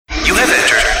You have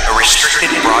entered a restricted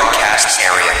broadcast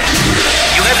area.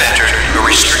 You have entered a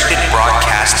restricted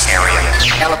broadcast area.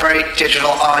 Calibrate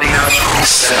digital audio.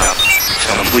 Setup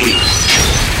complete.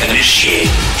 Initiate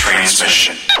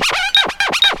transmission.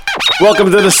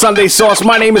 Welcome to the Sunday Sauce.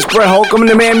 My name is Brett Holcomb, and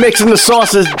the man mixing the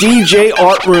sauce is DJ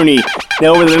Art Rooney.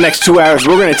 Now, over the next 2 hours,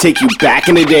 we're going to take you back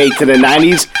in the day to the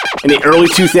 90s and the early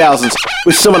 2000s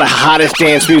with some of the hottest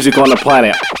dance music on the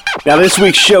planet. Now, this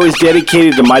week's show is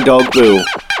dedicated to my dog, Boo.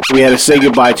 We had to say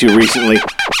goodbye to recently.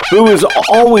 Boo is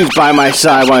always by my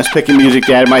side when I was picking music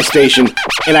at my station,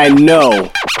 and I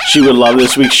know she would love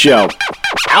this week's show.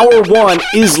 Hour one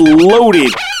is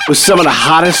loaded with some of the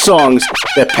hottest songs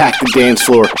that pack the dance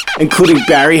floor, including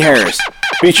Barry Harris,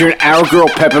 featuring our girl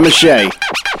Peppa Mache,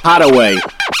 Haddaway,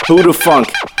 Huda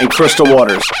Funk, and Crystal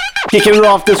Waters. Kicking it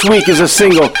off this week is a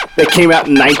single that came out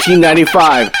in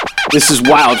 1995. This is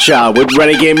Wild Child with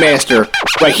Renegade Master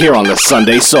right here on the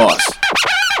Sunday Sauce.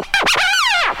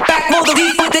 Back more the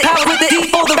deep with it, how with the deep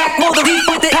for the back more the deep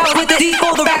with it, how with the deep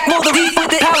for the back more the deep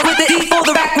with it, how with the deep for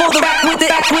the back more the back with it,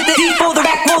 back with the deep for the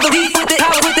back more the deep with it,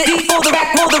 how with the deep for the back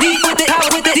more the deep with it, how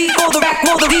with the deep for the back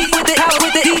more the deep with it, how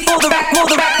with the deep for the back more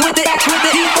the back with it, back with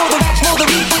the deep for the back more the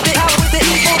deep with it, how with the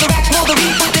deep for the back more the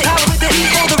deep with it, how with the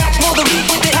deep for the back more the deep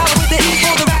with it, how with the deep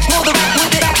for the back more the back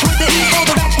with it, back with the deep for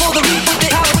the back more the deep with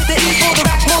it, how with the deep for the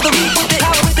back more the deep with it,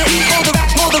 how with the deep for the back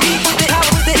more the deep with it, how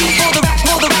with the deep for the back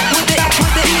more the back with it, back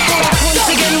with the deep for back once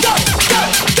again, back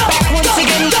once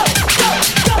again, back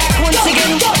once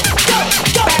again,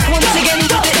 back once again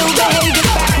with the ill behavior,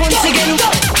 back once again,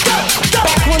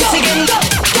 back once again,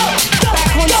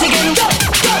 back once again, back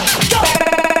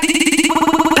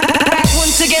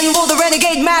once again for the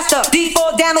renegade master,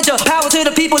 D4 damager, power to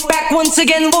the people, back once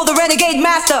again for the renegade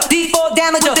master, D4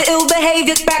 damager, the ill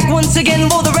behavior, back once again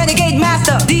for the renegade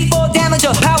master, D4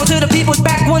 damager, power to the people,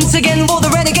 back once again for the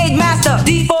renegade master,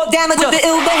 D4 damager, the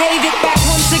ill behavior, back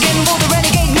once again for the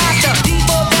renegade master,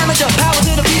 D4 damager, power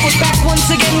to the people, back once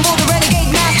again for the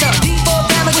renegade master, D4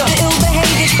 damager, the ill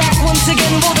behavior, back once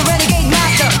again for the renegade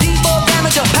master, D4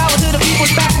 damager, power to the people,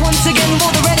 back once again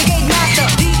for the renegade master,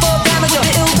 D4 damager,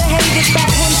 the ill behavior,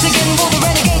 back once again for the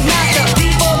renegade master,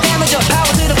 D4 damager,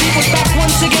 power to the people, back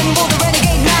once again for the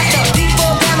renegade master,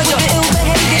 D4 damager, the ill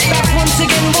behavior, back once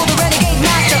again for the renegade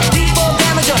master, D4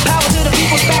 damager, power to the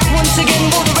people, back once again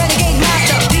for the renegade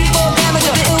master, D4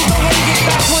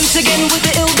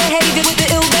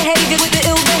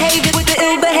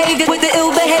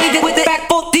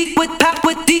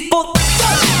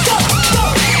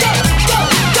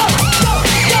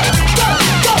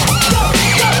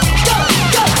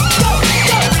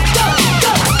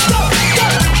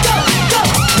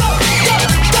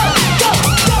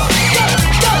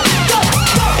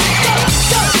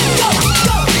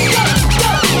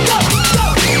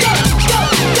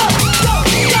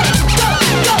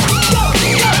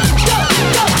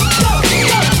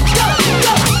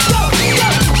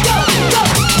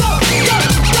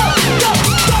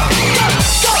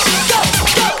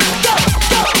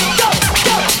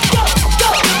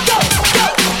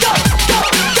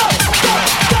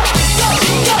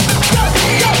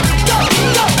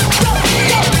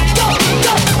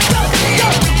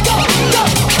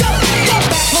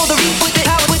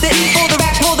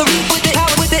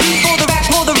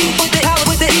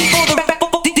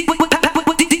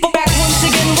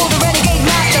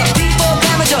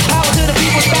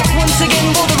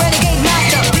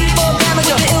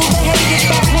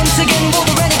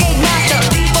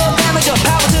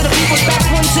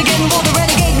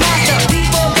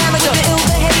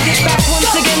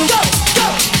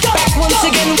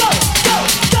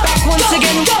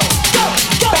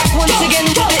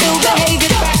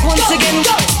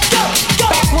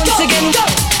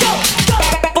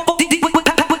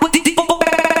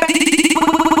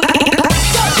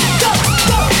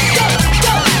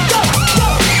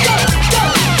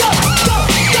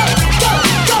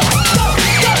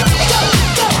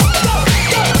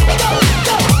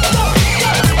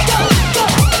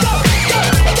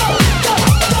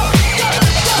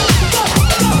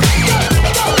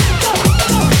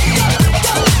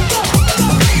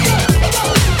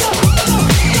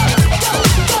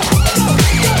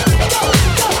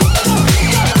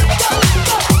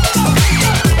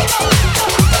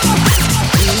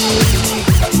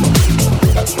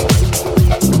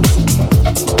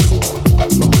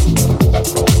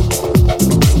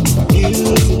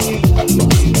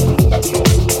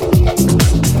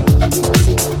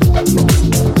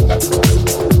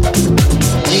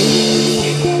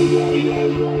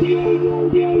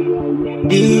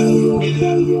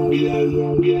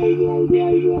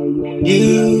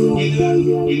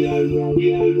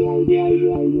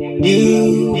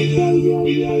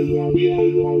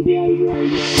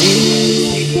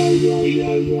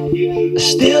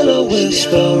 Still a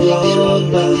whisper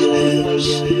on my lips,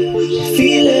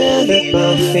 feeling at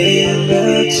my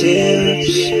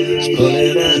fingertips, it's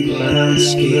pulling at my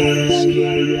skin.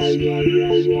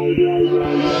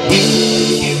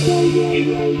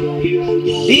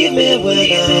 You leave me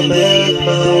when I'm at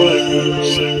my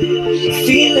worst,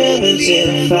 feeling as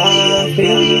if I've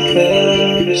been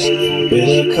cursed with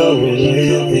a cold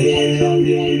living.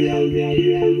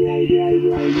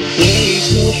 Days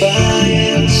go by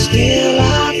and still I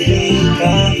think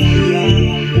of you.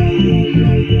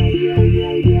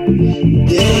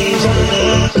 Days when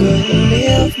I couldn't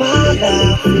live my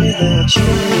life without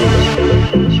you.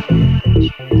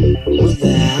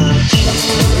 Without you.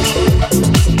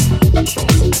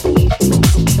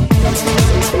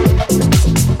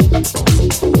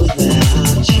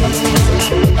 Without you.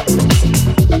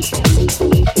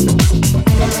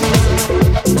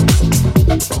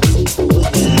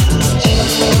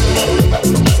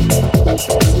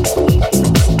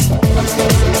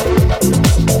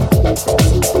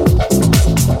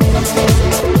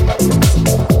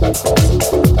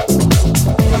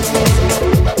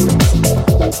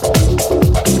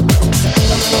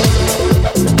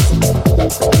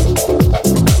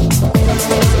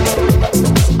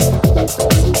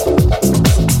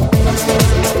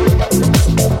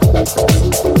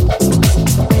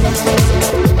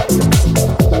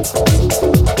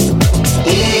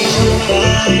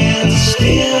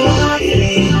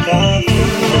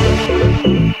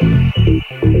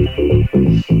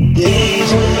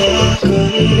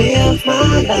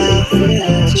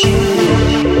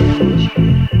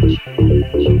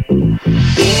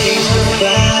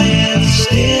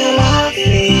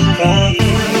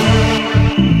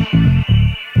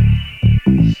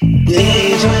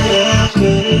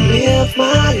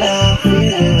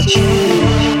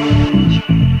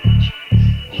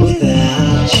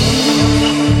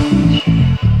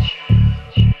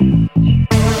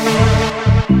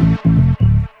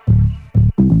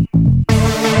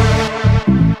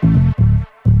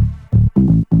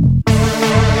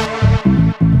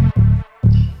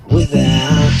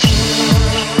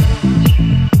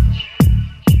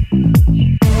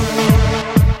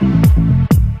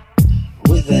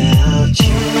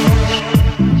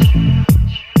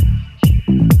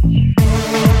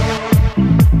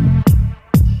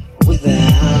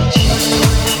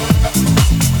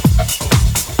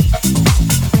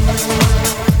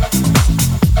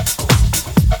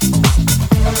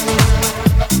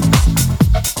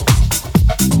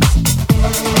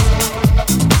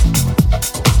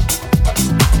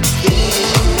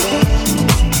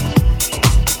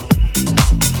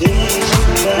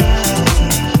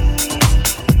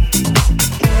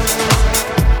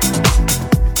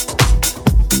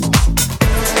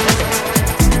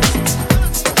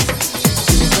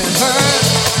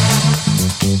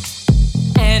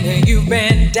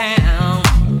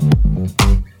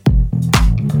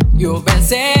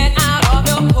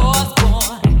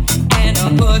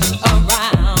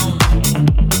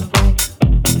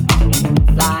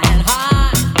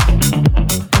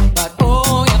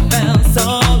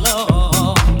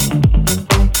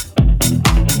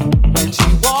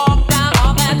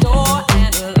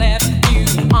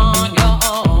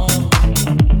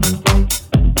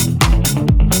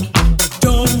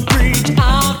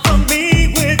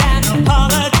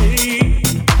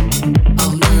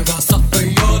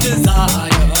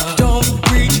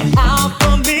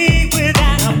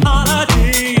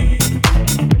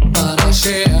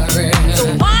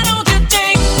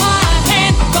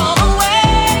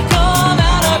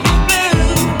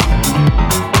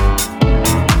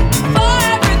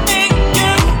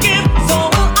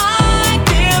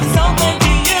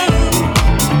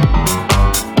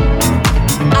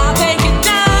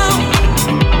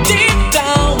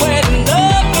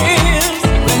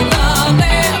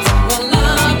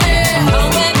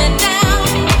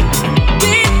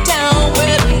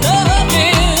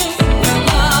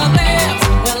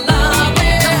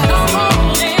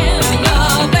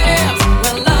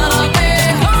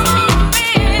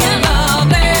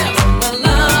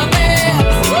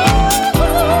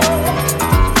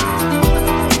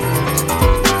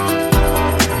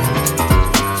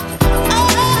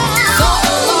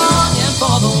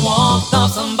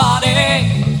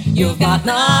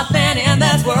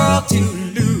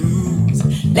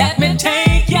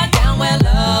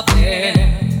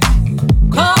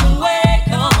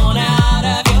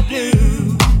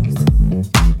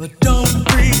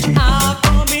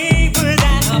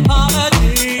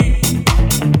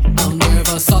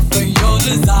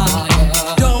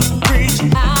 Desire. Don't reach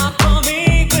out for me.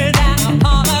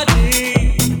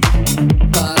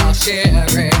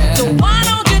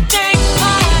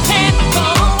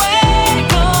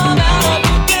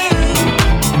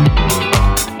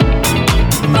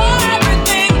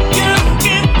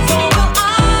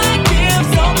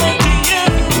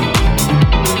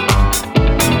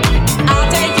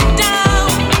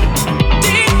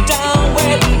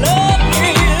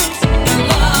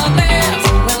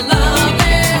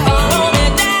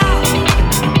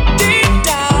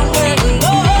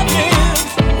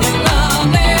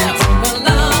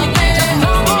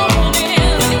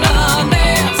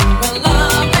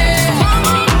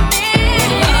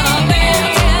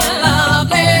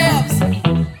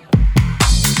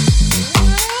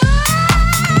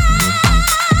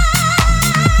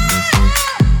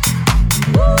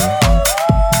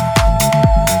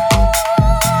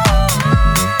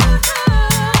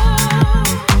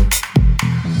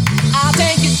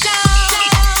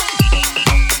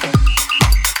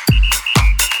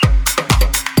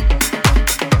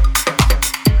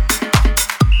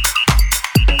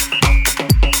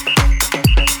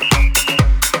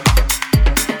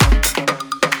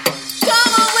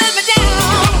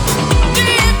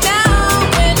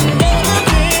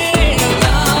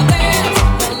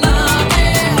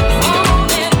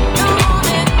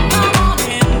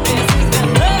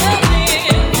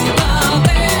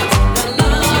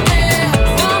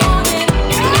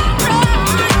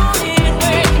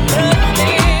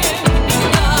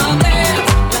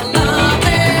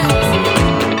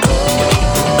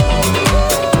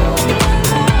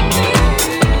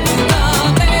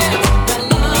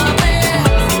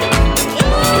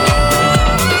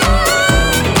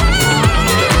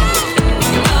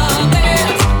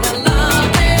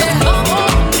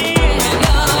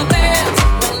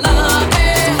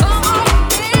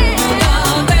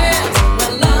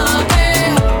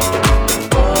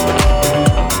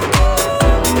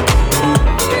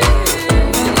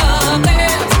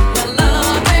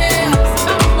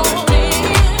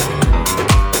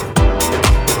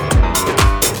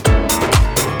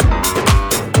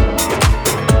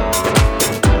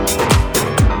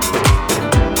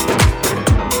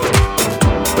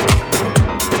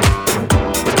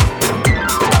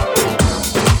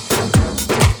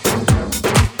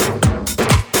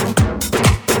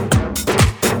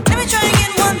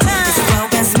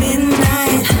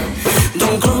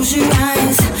 close your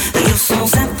eyes. Your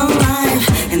soul's at the life,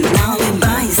 and I'll be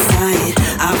by your side.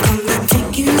 I've come to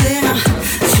take you there,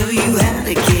 show you how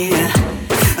to care.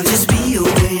 Just be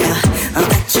aware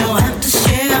that you'll have to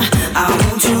share. I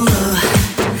want your love,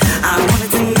 I want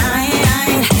it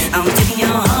tonight. I'm taking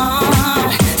your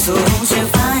heart, so won't you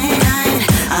find?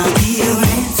 I'll be your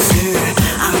answer,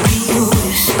 I'll be your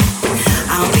wish,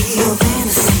 I'll be your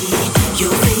fantasy,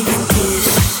 your favorite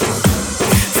dish.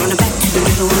 From the back to the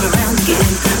middle and around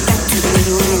again, back to the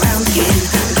middle and around again,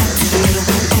 back to the middle,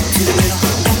 back to the middle,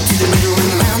 back to the middle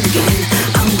and around again.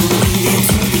 I'm gonna be there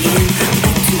till the end.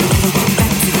 Back to the middle,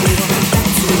 back to the middle, back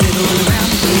to the middle and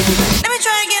around again. Let me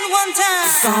try again one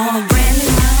time. It's all a brand new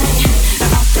night. I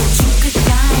thought that you could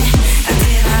fly.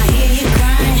 Did I hear you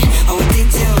cry? Oh, did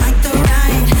you like the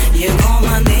ride? You call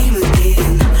my name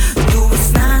again. Though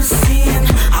it's not a sin,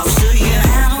 I'll show you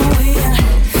how to win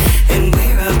and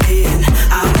where I've been.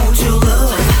 I want your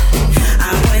love, I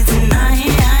want it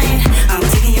tonight. I'm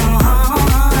taking your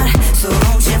heart, so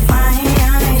won't you find?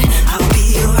 I'll be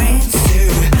your answer,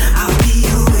 I'll be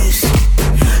your wish,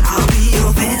 I'll be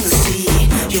your fantasy,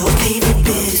 your favorite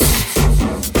bitch.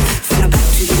 From the back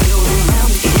to the middle and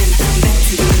around again, back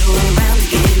to the middle and around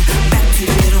again, back to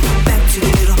the middle, back to the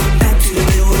middle, back to the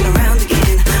middle and around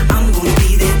again. I'm gonna be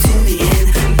there till the end.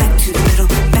 Back to the middle,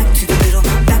 back to the middle,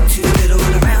 back to the middle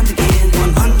and around again.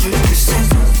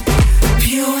 100%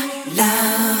 pure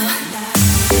love.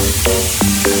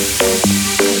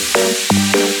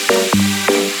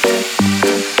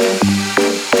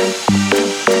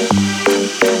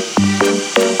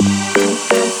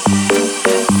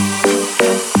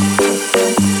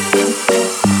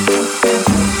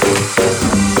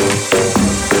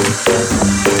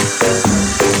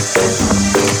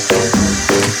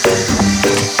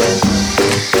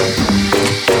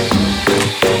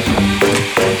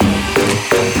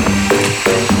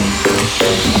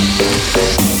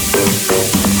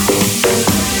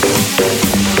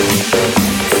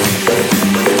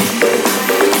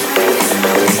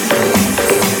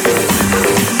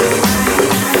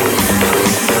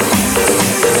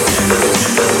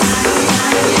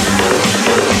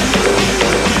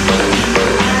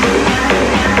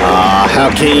 How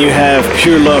can you have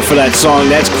pure love for that song?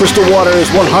 That's Crystal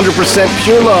Waters' 100%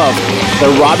 Pure Love,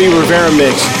 the Robbie Rivera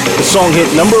mix. The song hit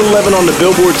number 11 on the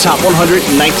Billboard Top 100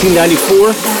 in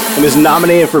 1994 and was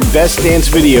nominated for Best Dance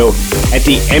Video at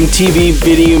the MTV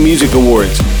Video Music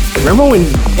Awards. Remember when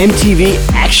MTV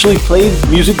actually played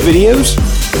music videos?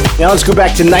 Now let's go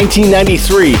back to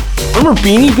 1993. Remember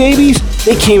Beanie Babies?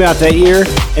 They came out that year,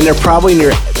 and they're probably in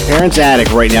your parents'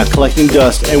 attic right now collecting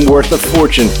dust and worth a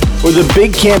fortune. Or the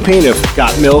big campaign of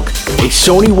Got Milk, a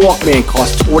Sony Walkman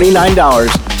cost $29,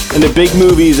 and the big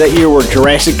movies that year were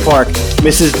Jurassic Park,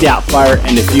 Mrs. Doubtfire,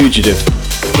 and The Fugitive.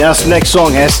 Now this next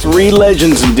song has three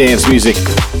legends in dance music: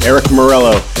 Eric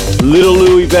Morello, Little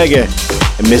Louie Vega,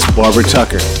 and Miss Barbara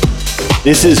Tucker.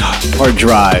 This is Hard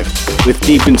Drive with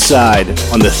Deep Inside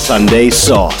on the Sunday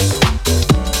Sauce.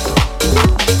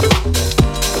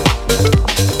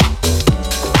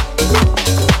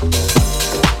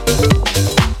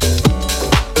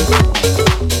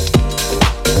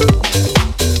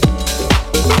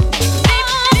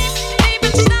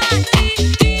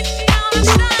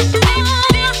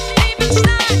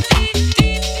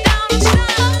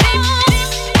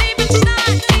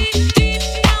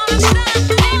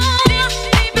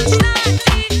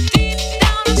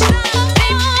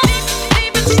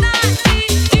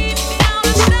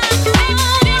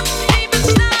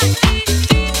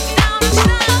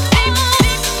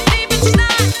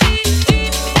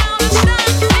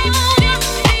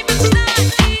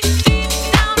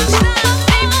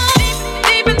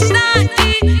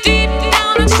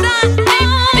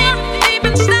 Deep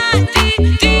inside.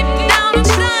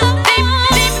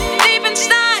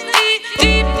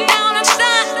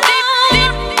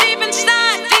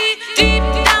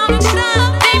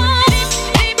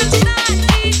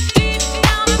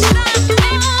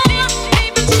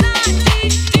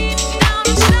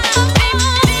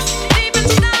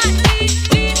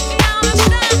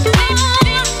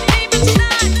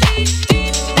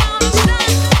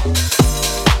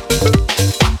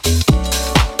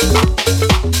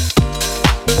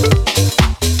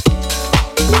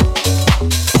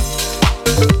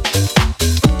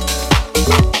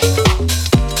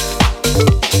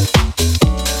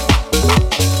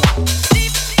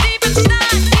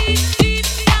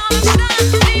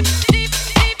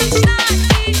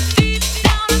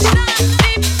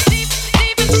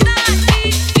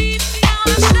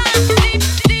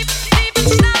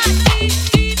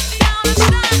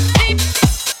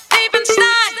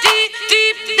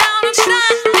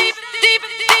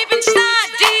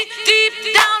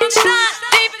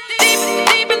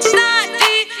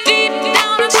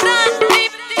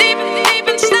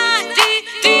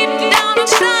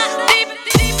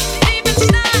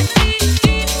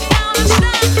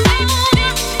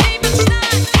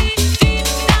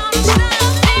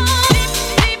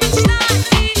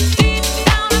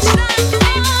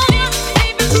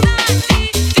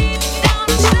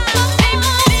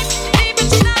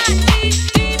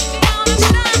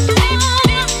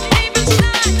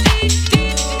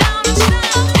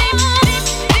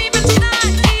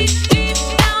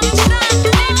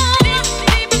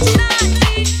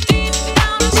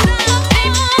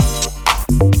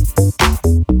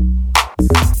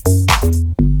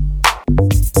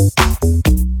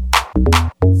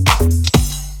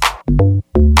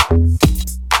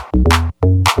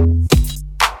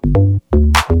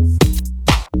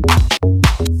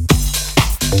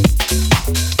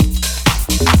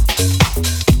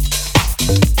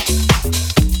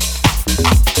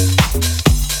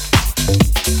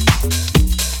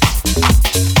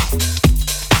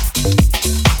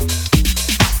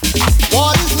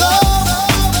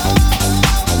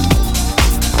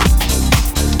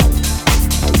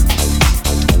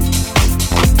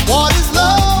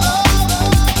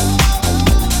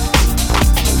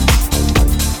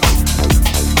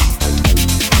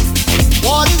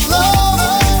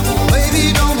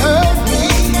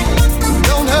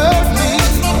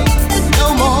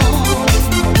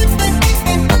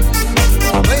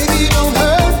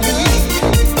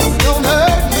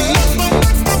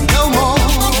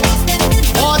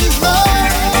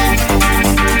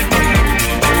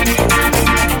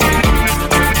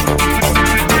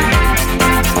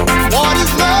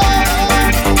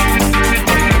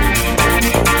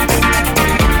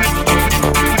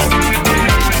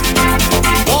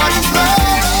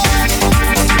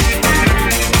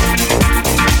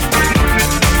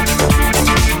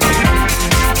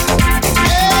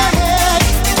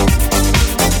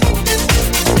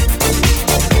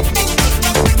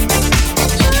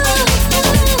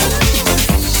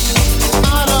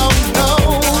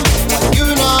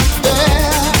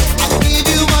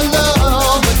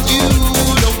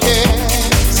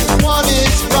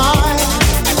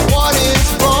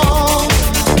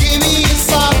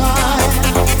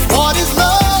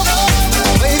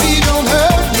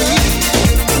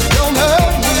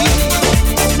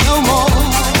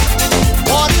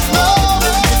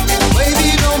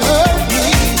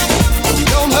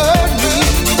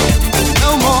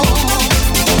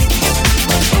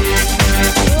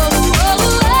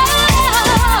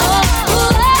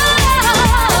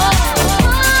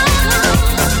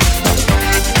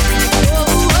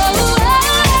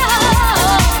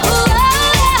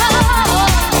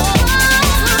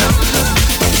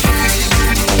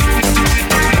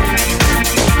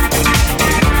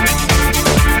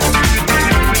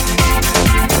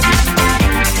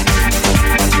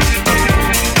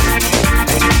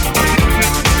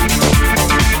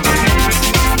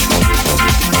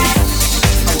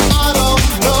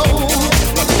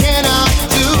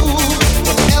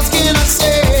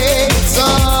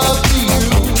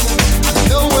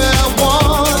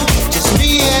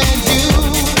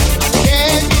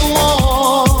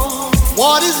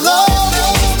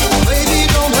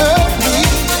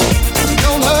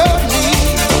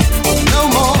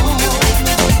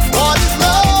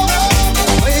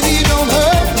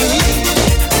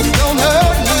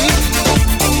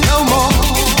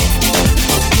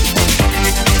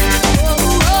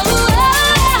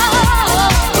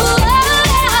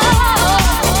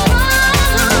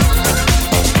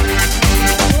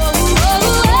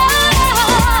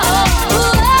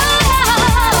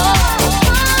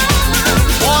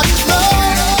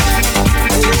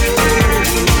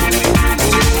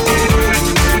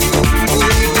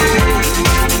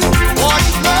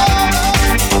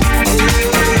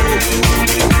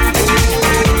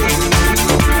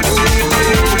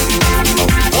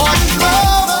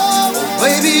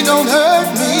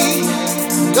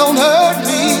 Don't hurt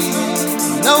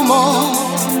me no more.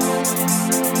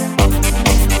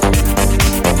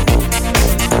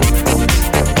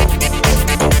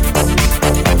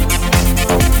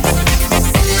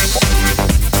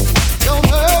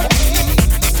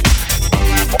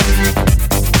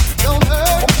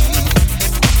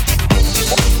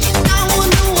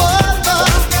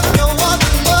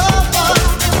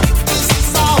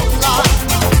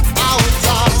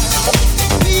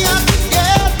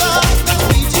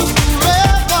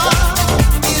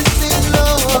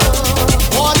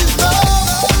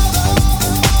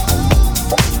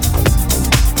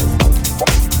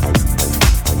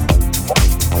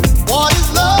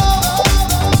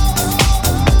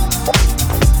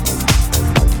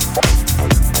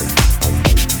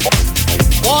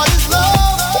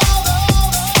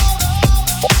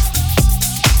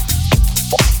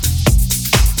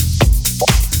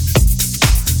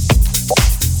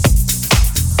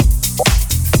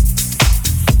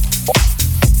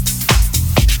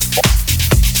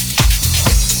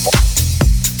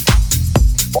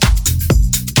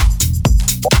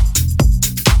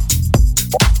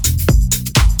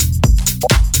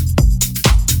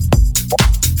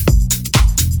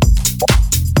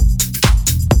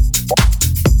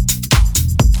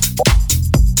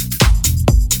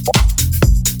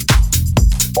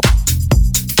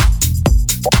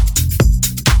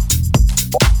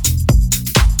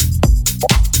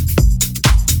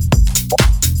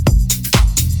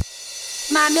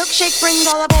 Milkshake brings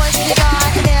all the boys to the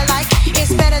yard. They're like,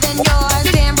 it's better than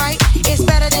yours. Damn right, it's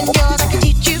better than yours. I can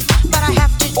teach you, but I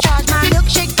have to charge. My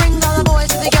milkshake brings all the boys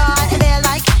to the yard. They're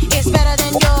like, it's better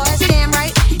than yours. Damn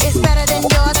right, it's better than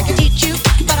yours. I can teach you,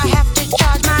 but I have to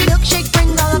charge. My milkshake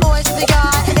brings all the boys to the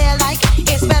yard. They're like,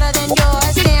 it's better than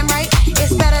yours. Damn right,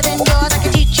 it's better than yours. I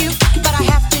can teach you, but I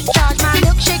have to charge. My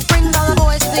milkshake brings all the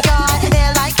boys to the yard.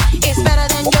 They're like, it's better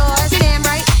than yours. Damn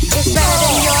right, it's better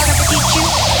than yours. I can teach you,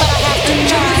 but I have to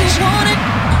charge.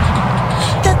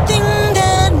 The thing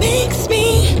that makes me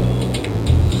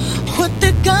what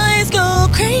the guys go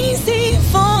crazy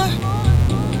for.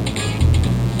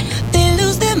 They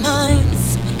lose their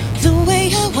minds the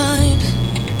way I wind.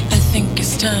 I think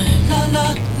it's time. La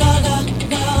la la la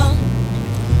la.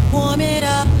 Warm it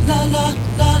up. La la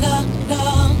la la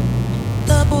la.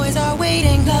 The boys are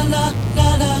waiting. La la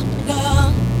la la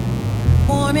la.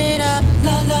 Warm it up.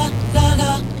 La la la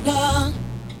la la.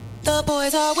 The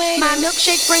boys are waiting. My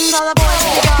milkshake brings all the boys to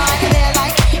the yard. They're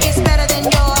like, it's better than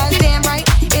yours. Damn right,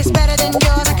 it's better than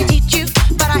yours. I can teach you,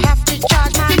 but I have to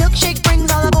charge. My milkshake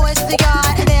brings all the boys to the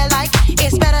yard. They're like,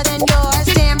 it's better than yours.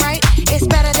 Damn right, it's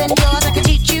better than yours. I can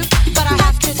teach you, but I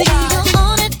have to charge. You're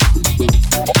on it.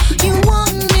 You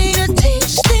want me to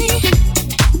teach thee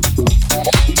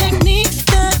techniques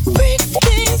that freaks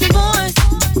these boys.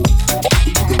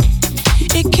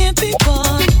 It can't be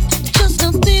bought. Just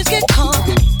don't thieves get caught.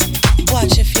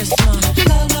 Watch if you're smart.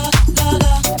 La la la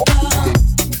la la.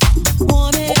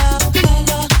 Warm it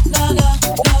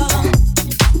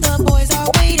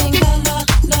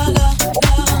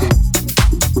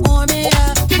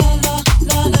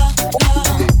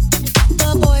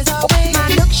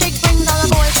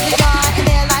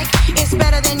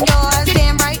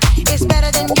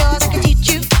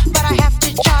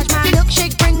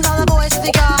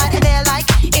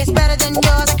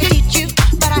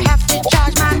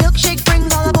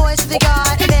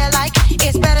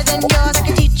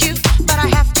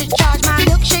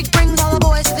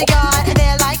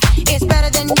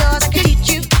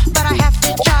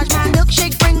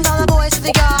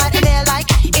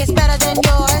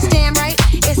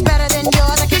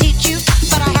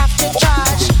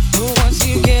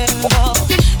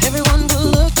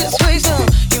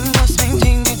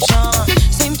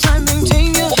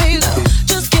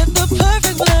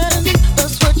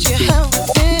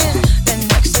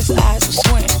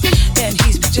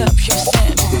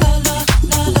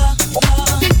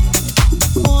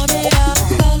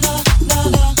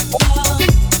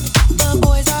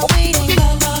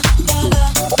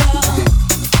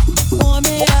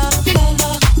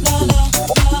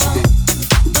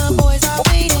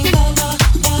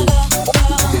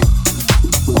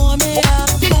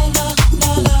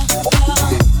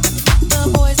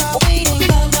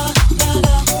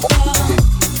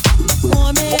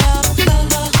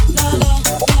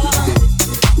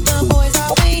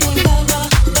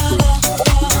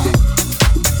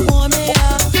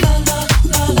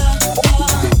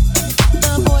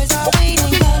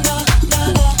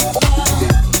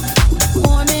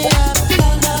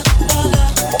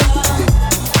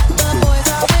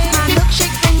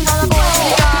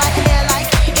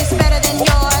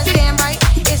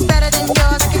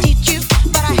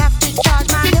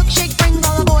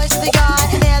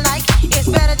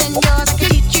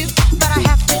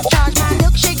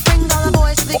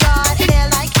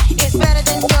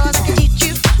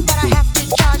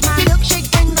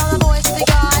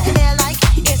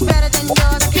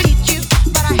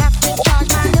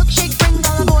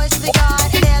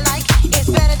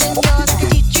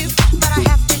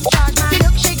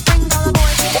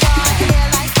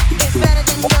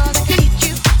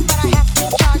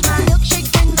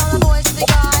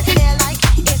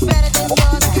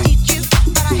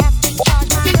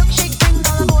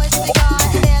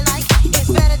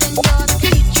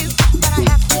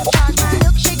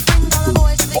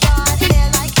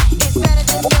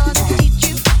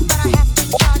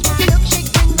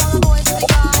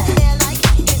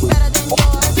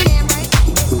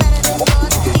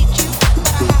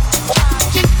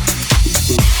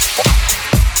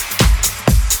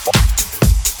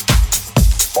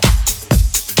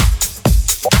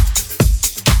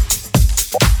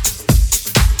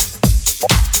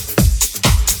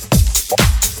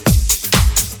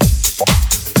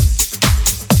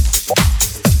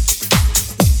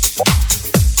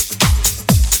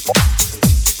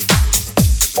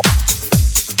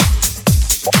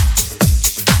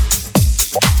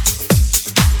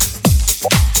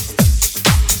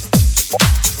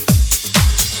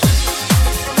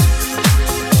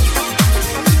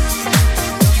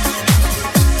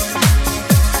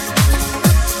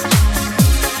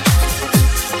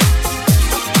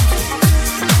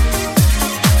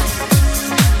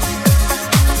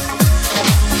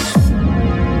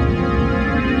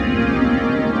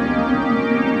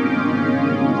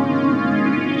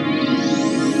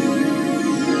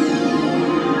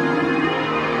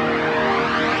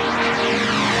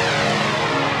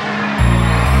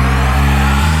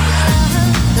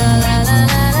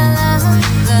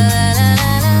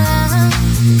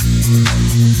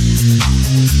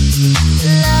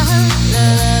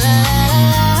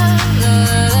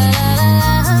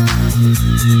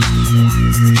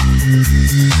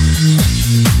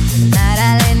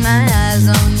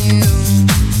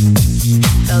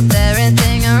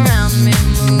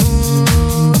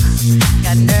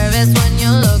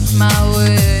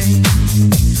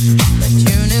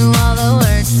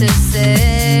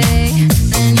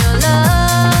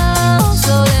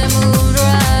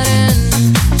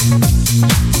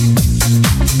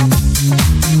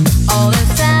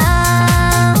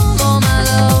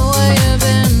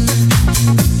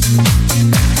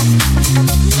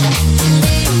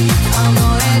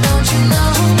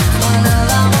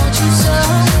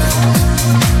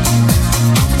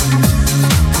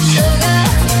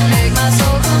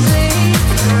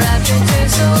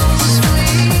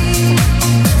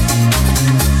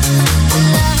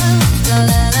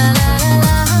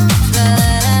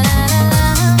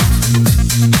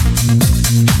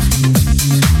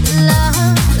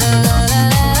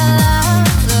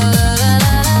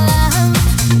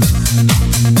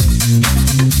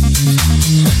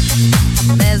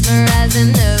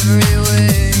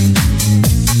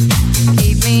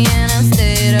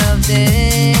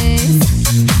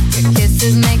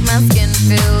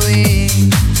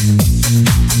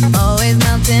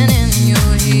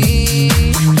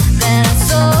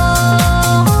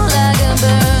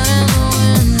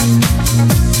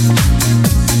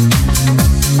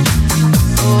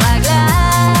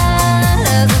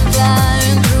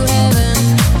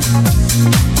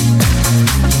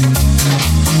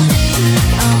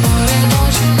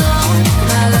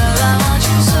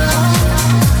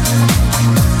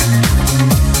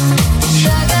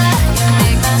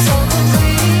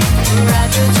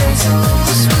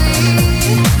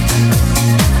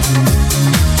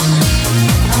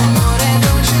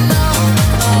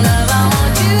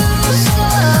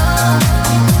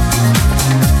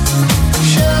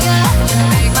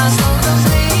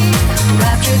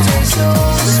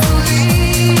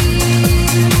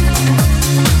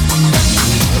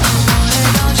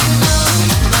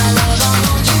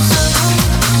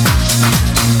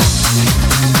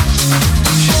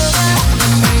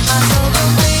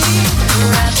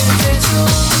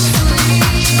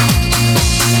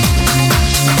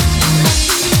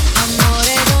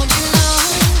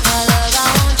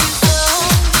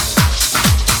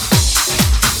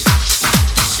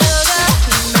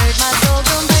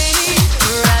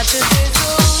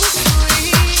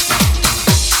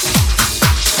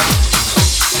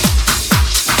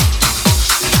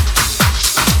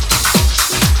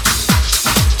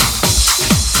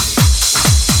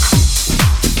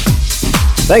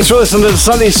Thanks for listening to the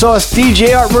Sunday Sauce.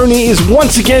 DJ Art Rooney is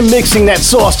once again mixing that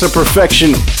sauce to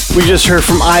perfection. We just heard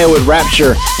from Io with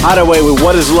Rapture, Haddaway with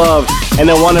What Is Love, and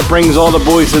the one that brings all the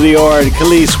boys to the yard,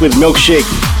 Khalees with Milkshake.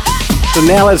 So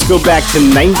now let's go back to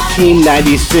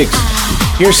 1996.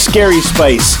 Here's Scary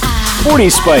Spice, 40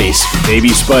 Spice,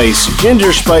 Baby Spice,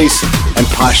 Ginger Spice, and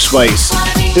Posh Spice.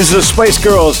 This is the Spice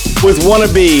Girls with Wanna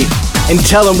Be, and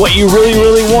tell them what you really,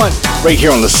 really want right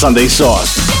here on the Sunday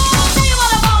Sauce.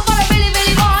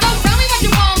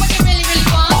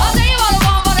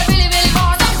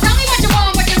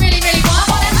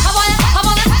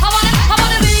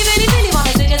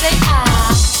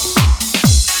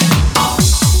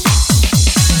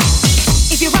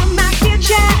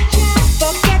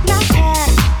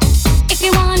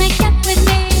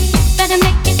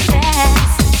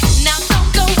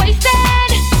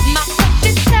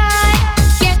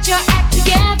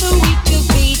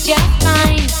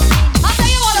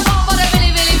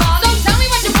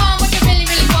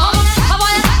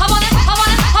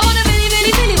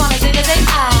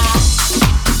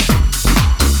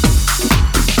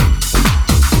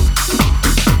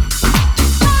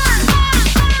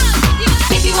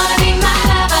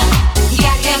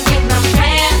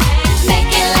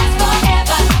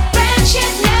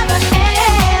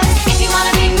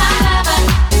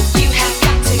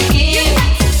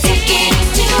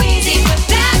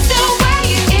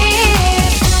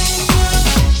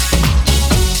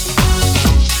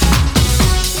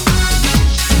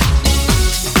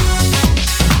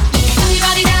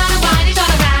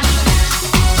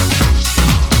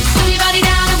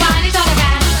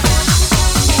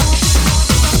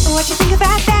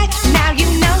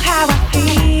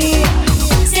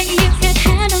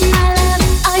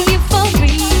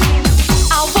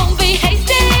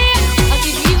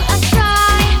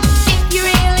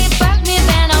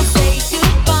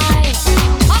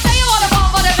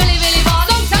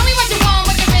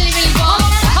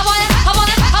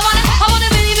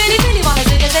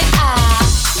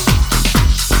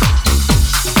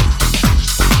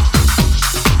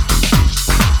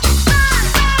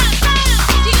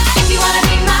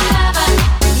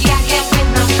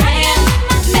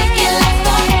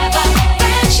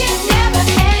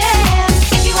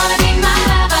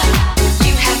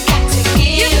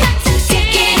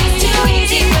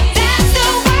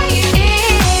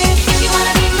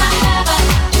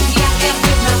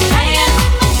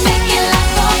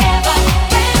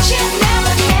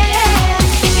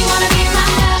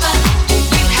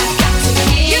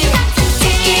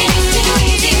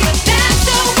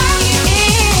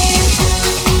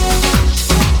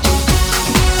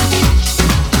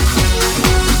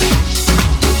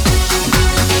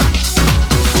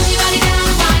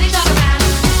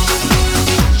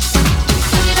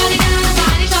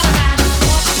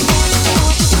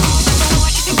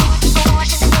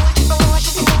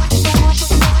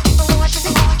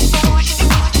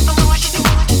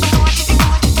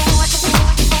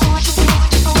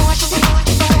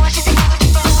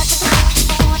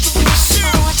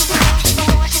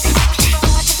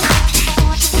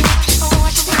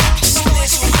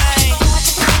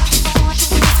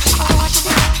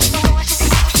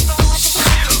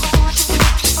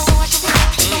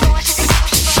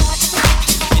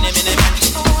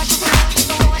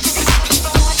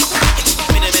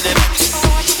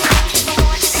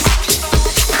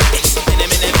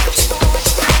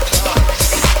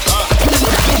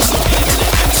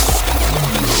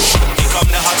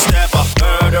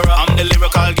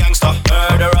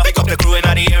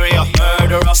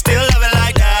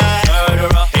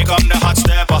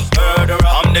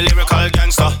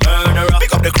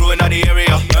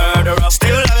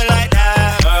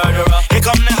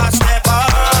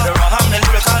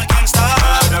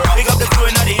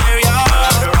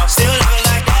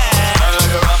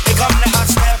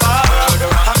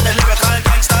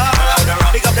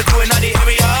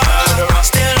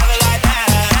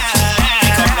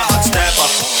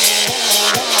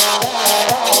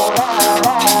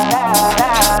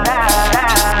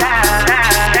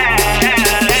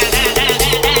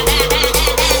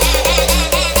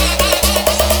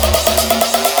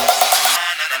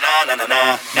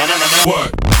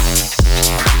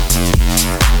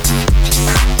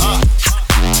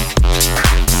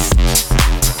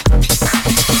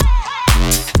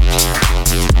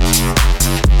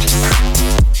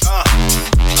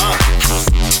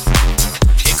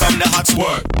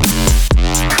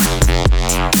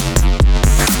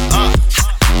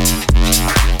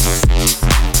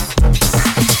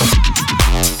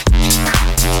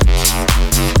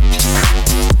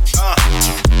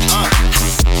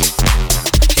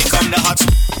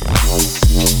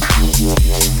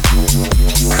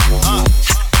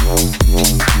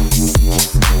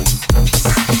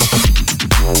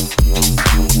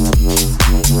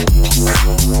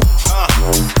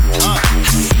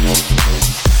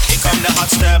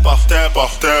 stepper,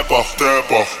 stepper,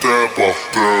 stepper, stepper,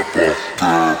 stepper,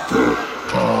 stepper.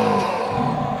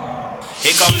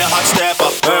 Here come the hot stepper,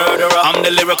 murderer. I'm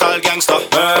the lyrical gangster,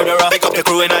 murderer. Pick up the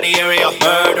crew in the area,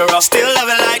 murderer. Still love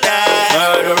it like that,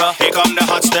 murderer. Here come the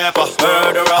hot stepper,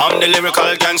 murderer. I'm the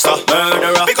lyrical gangster,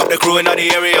 murderer. Pick up the crew in the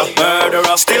area,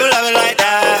 murderer. Still love it like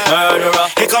that, murderer.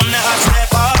 Here come the hot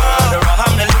stepper, murderer.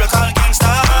 I'm the lyrical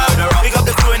gangster, murderer. Pick up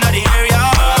the crew in the area,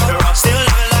 murderer. Still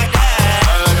love it like that,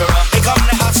 murderer. Here come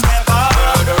the hot stepper,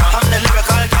 murderer. I'm the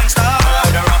lyrical gangster,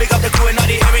 murderer. Pick up the crew in the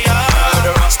area,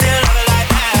 murderer. Still love it like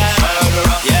that.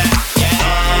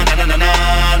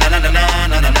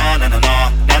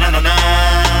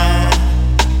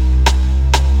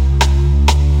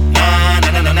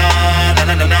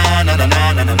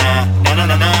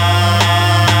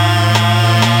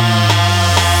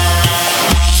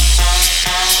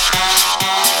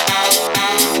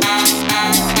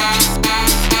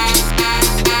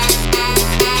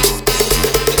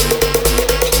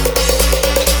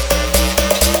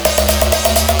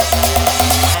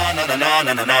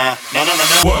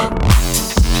 What?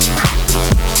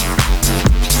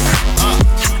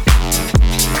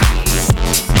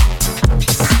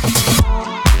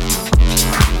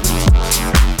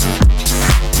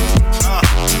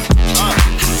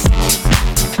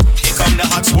 Here come the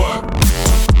hot work.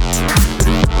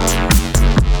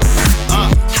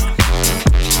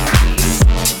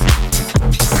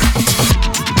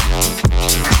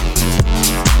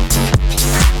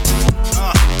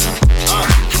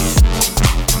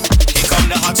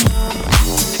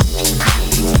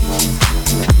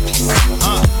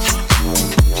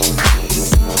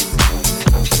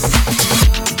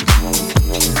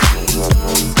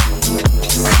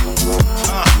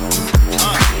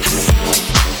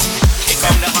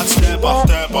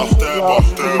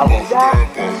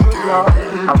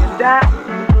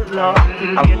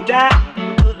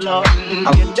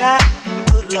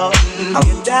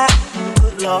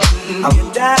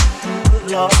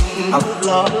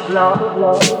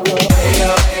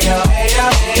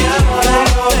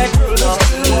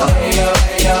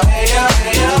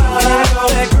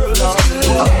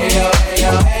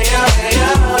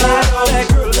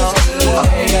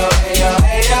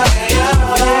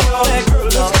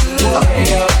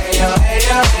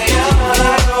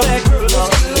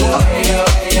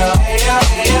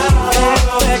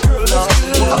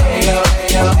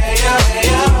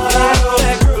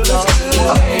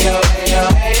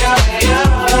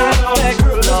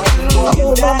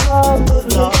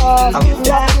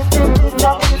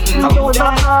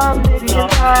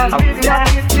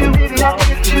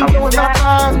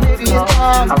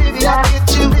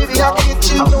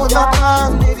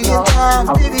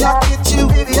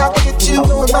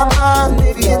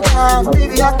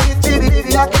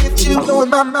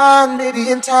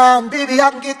 Baby,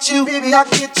 I can get you, baby, I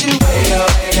can get you. Hey, yo,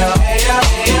 hey, yo, hey, yo,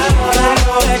 hey, yo, I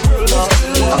know that groove on.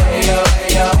 Hey, yo,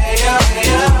 hey, yo, hey, yo, hey,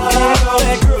 yo, I know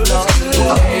that groove on.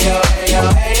 Hey, yo, hey, yo,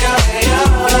 hey, yo, hey, yo,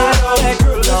 I know that groove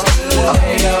on. Hey, yo,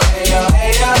 hey, yo,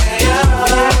 hey,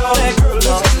 yo, hey, yo, I know that groove on. Hey, yo, hey, yo, hey, yo, hey, yo, I know that groove on. Hey, yo, hey, yo, hey, yo, hey, yo, I know that groove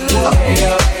on. Hey, yo,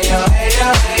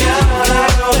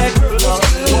 hey, yo, hey, yo, hey,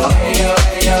 yo,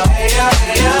 I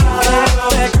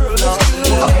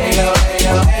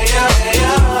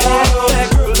know that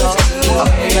groove on.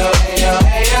 Hey, yo, hey, yo, hey,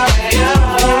 yo, hey, yo,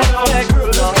 I know that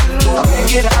groove on.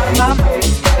 Get out of my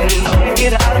face,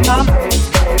 get out of my face,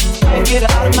 get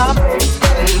out of my face,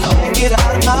 get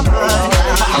out of my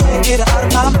mind, get out of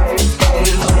my face,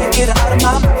 get out of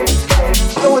my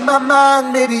face. Go in my mind,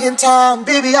 maybe in time,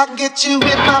 baby, I can get you in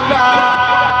my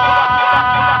ride.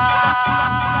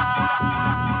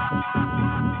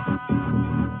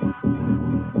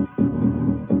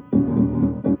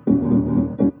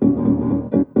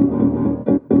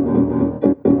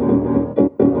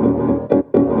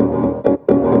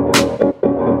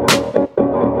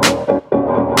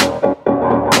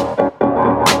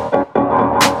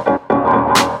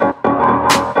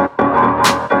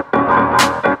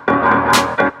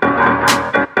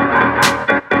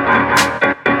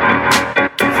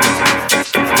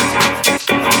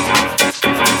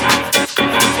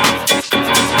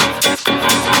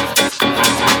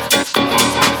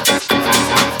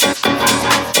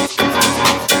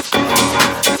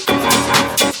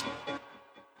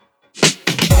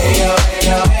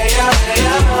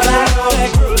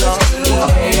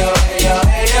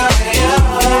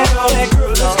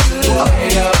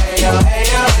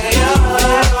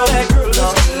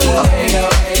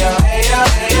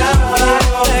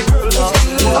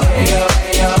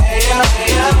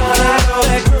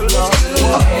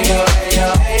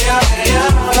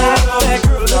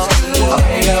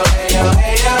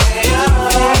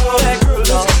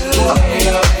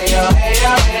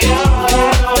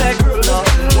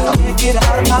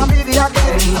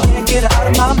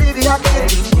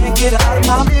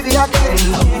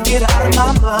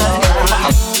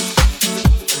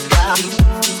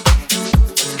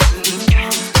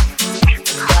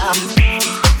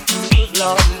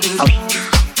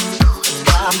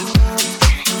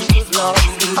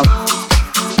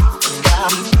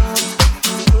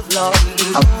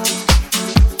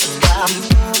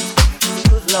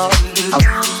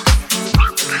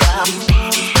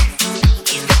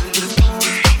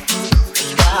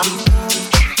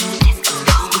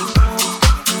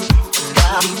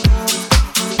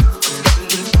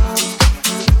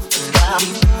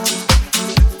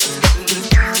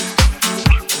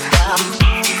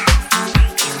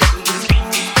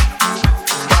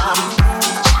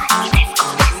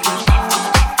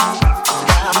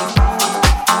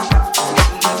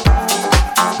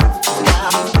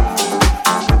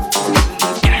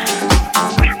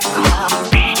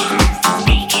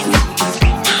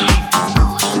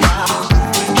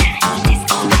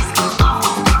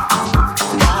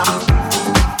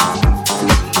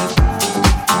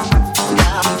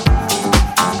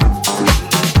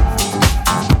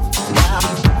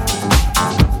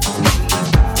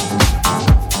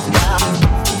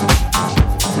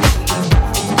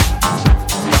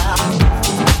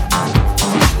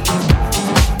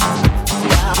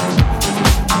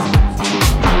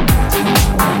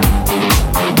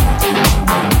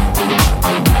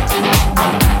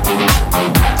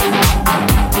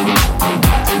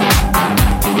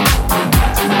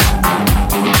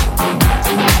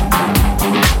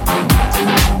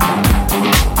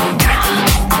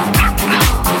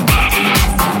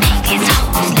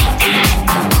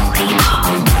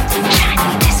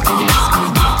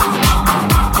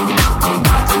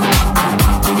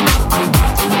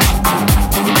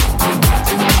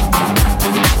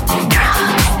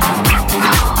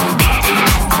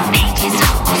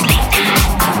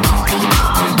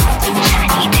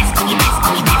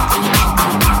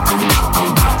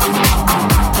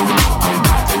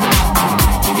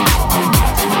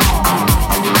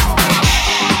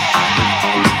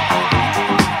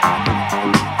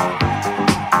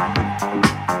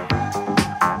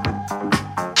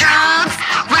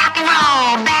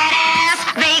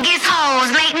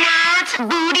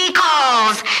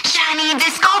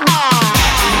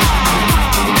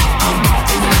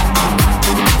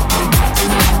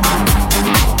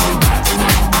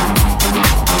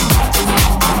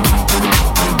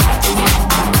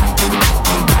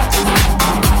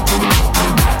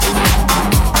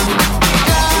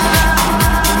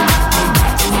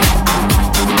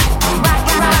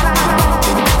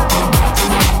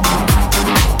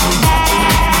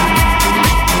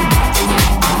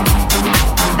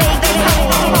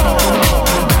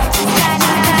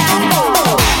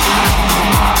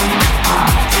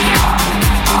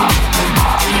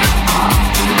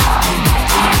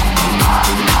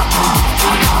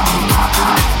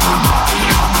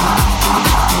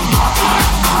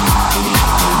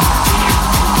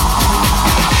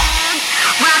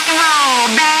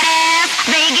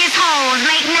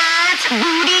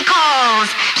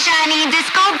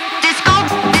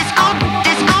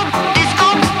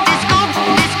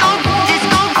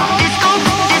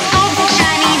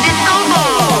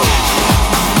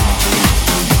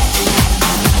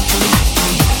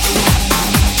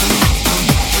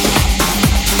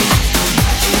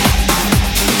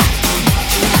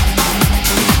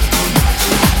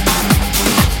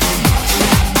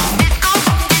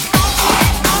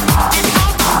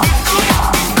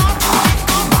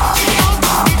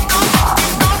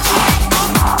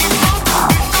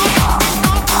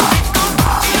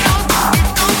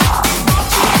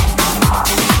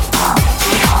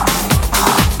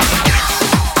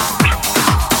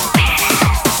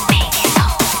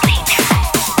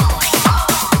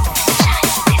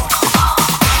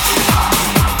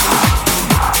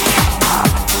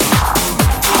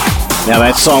 Now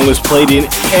that song was played in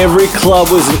every club,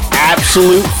 was an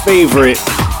absolute favorite.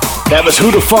 That was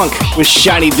Who the Funk with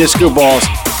Shiny Disco Balls.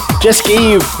 Jessica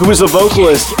Eve, who was the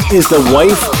vocalist, is the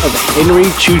wife of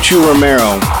Henry Choo Choo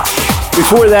Romero.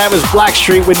 Before that was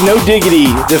Blackstreet with No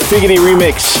Diggity, the Figgity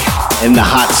remix, and The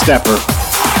Hot Stepper.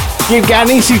 If you've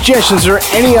got any suggestions or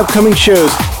any upcoming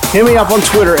shows, hit me up on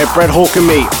Twitter at Brett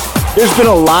Holcomb8. There's been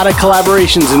a lot of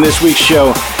collaborations in this week's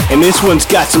show, and this one's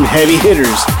got some heavy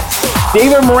hitters.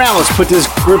 David Morales put this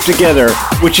group together,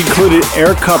 which included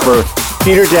Eric Cupper,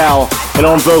 Peter Dow, and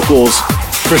on vocals,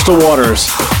 Crystal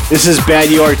Waters. This is Bad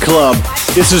Yard Club.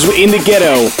 This is In the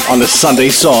Ghetto on the Sunday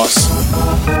Sauce.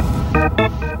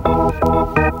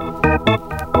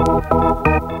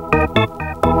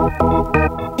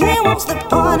 He wants the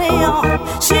party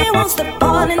on, she wants the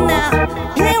party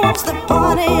now. He wants the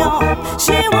party on,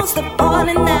 she wants the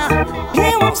party now.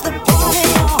 He wants the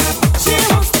party on.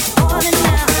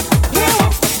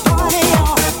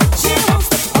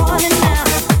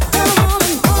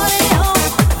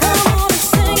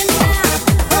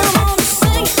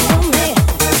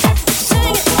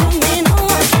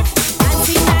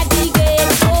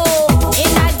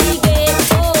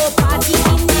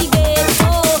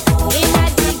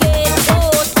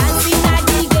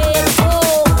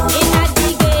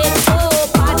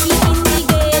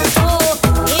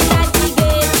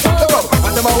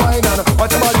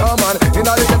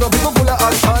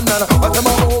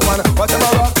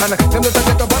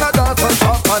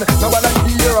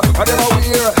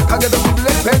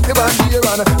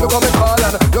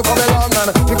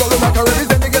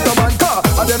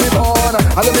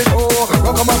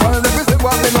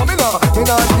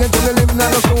 not change when me living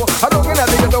on the floor. I don't get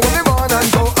nothing ghetto when me born and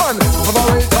so on.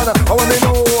 Operation, I want me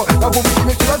know. I put me give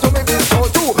me children to me this so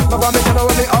too. My family can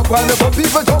when me up while me put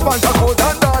people jump and shout out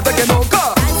and dance again no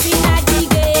car.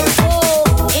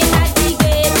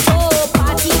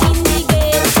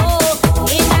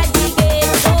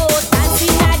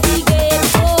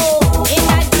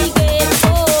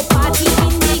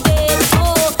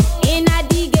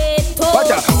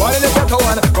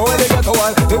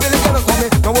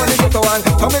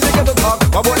 Come in the ghetto talk,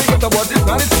 my body get the butt.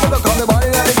 Now it's ghetto come, the body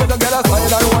and the ghetto get a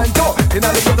side and one toe. In the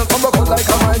ghetto some cut like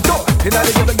a man toe. In the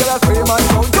ghetto get a scream and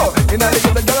sound toe. In the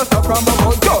ghetto get a stop from the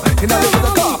front toe. In the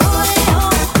ghetto car.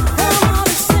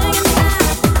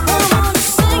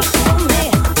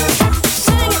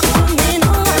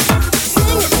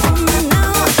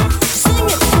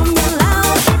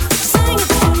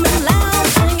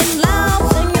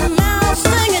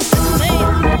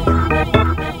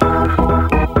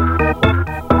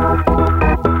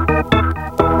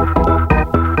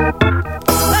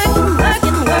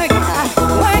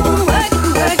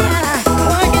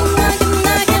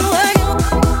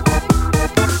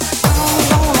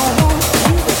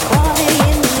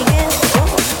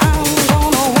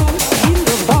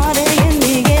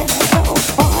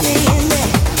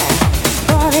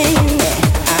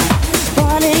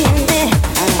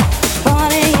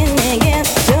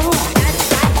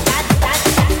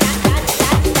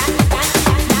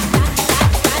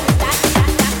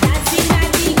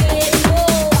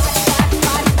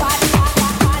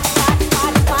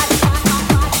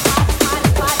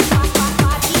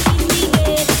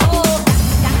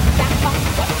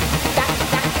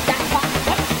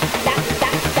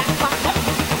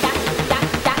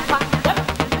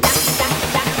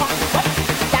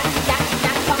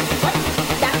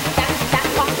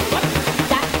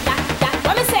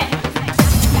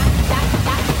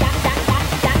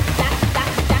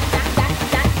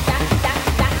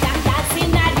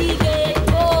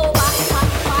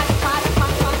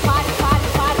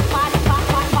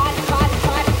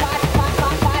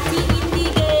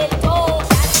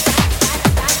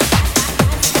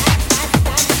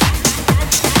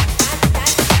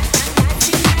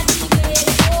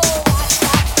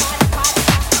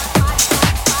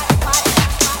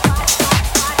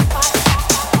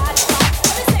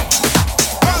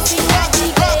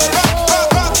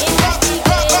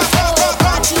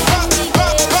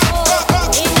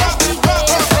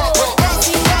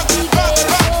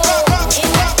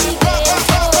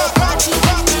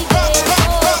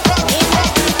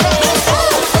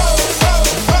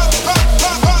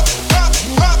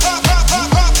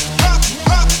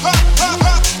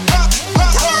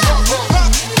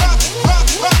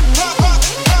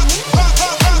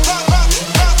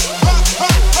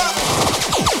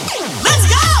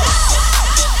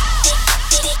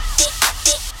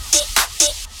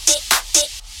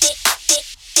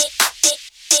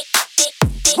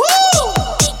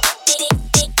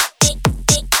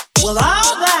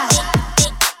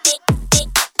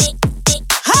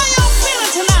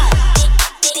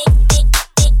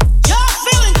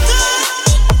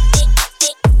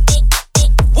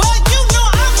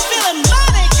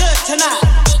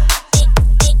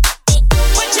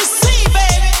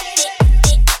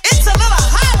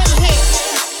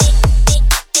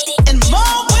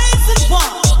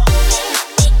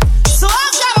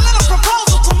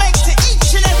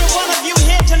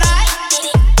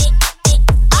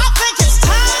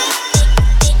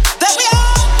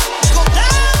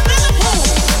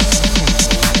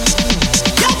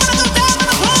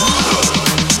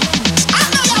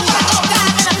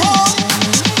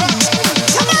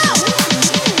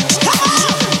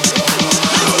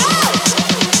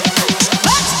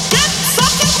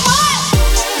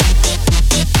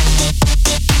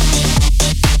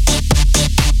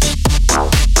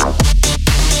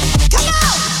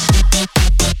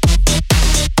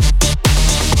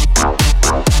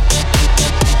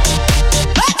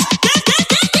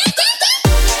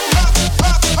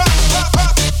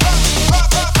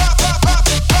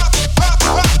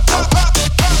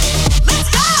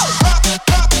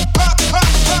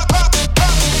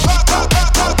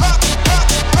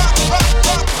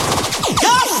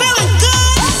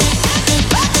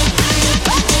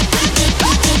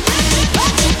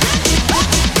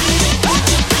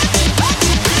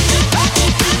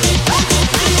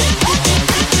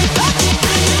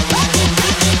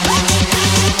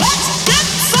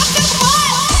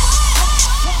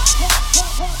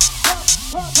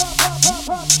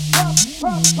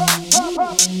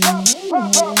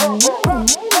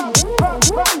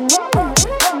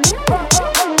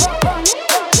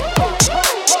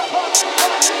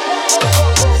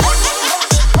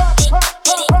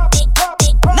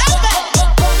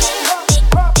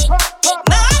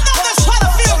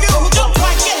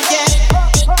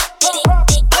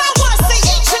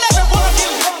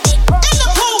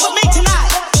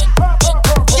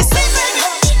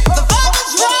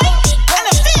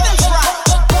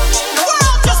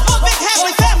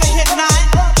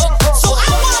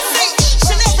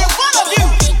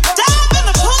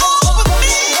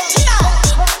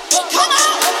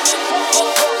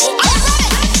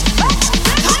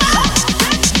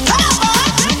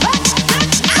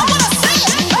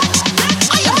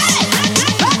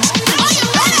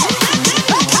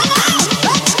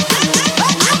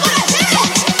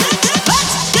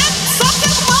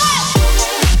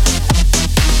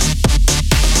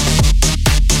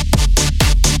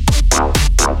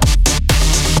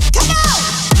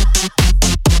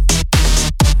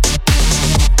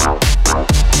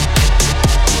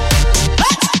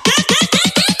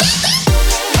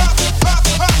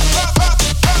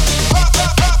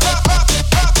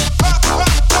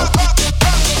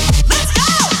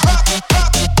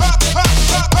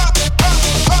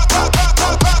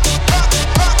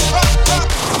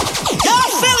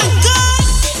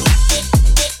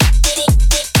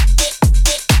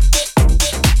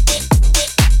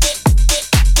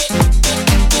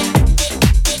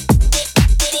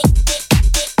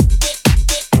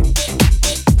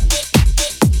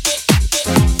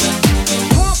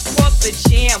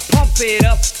 jam, pump it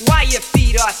up while your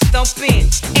feet are stumping.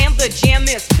 And the jam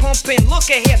is pumping, look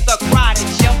ahead, the crowd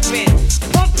is jumping.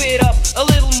 Pump it up a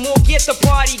little more, get the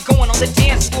party going on the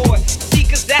dance floor. See,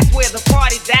 cause that's where the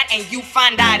party's at, and you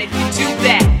find out if you do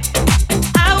that.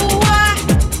 I want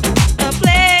a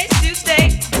place to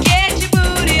stay, get your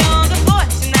booty on the floor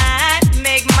tonight,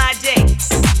 make my day.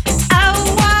 I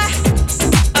want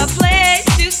a place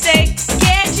to stay,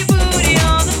 get your booty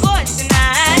on the floor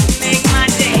tonight, make my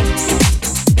day.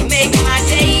 Make my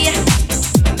day,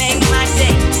 make my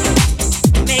day,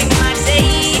 make my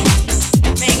day,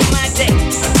 make my day.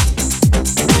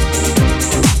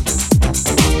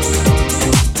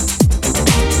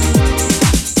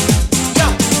 Yo,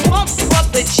 pump up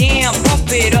the jam,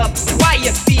 pump it up while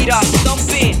your feet are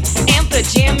stumping. And the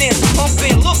jam is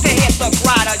pumping, look ahead, the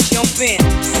crowd are jumping.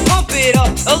 Pump it up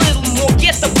a little more,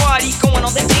 get the party going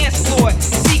on the dance floor.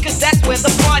 See, cause that's where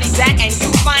the party's at, and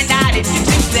you find out if you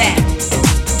do that.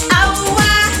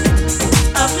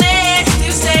 A place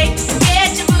to stay,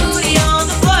 get your booty on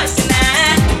the floor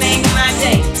tonight, make my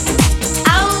day.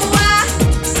 I want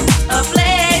a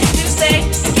place to stay,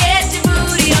 get your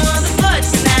booty on the floor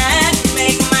tonight,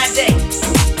 make my day.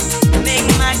 Make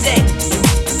my day.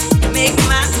 Make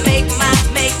my day.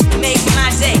 Make my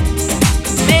day.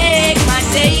 Make my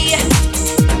day.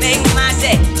 Make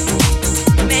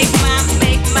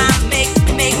my day.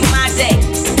 Make my day.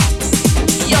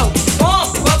 Yo,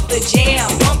 pump up the jam,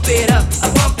 pump it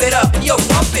up, yo,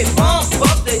 pump it, pump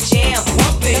up the jam,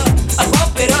 pump it,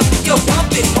 pump it up, yo,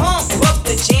 pump it, pump up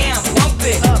the jam, pump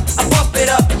it, pump it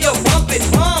up, yo, pump it,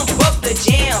 pump up the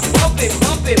jam, pump it,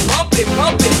 pump it, pump it,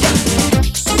 pump it.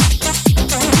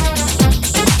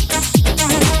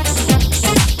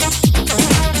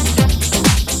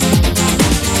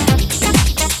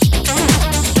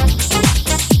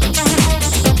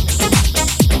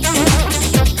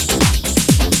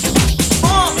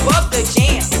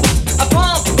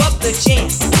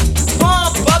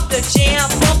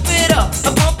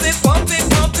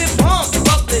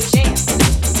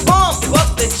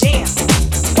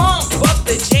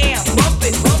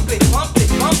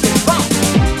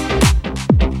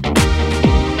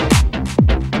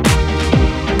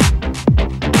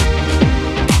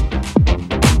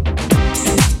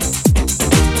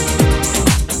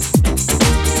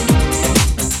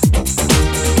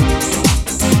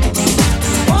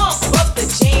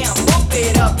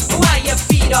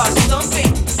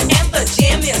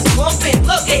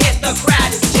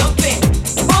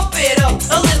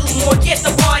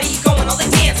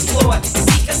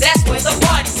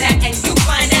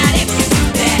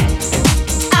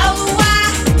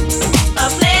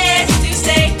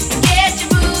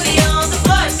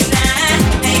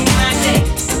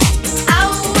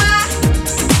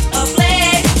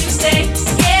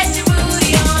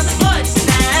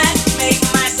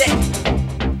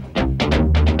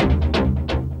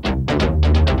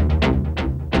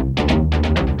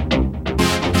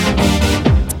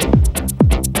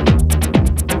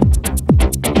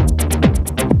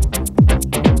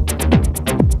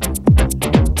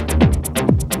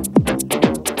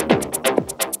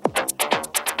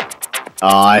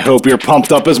 I hope you're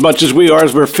pumped up as much as we are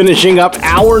as we're finishing up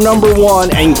hour number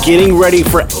 1 and getting ready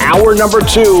for hour number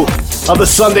 2 of the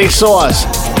Sunday Sauce.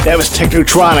 That was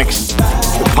Technotronics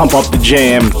to pump up the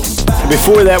jam. And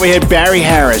before that, we had Barry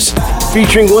Harris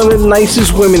featuring one of the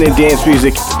nicest women in dance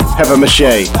music, Peppa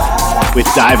Mache, with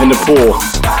Dive in the Pool.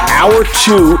 Hour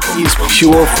 2 is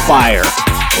pure fire.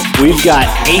 We've got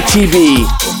ATB,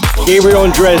 Gabriel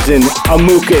and Dresden,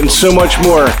 Amuka, and so much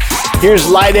more. Here's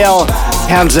Lydell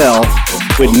Townsell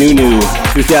with New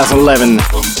 2011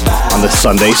 on the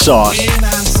Sunday Sauce. When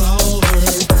I saw her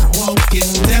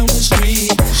walking down the street,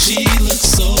 she looked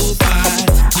so fine,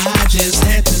 I just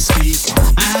had to speak.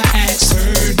 I asked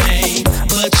her name,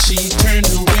 but she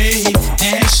turned away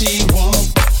as she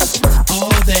walked. All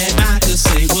that I could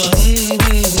say was,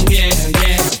 yeah, yeah,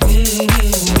 yeah,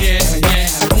 yeah, yeah,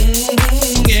 yeah.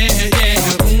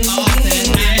 All that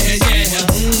I could say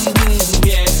was,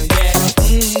 yeah, yeah,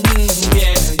 yeah,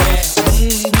 yeah,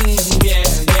 yeah,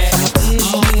 yeah.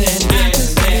 All that I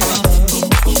could say was,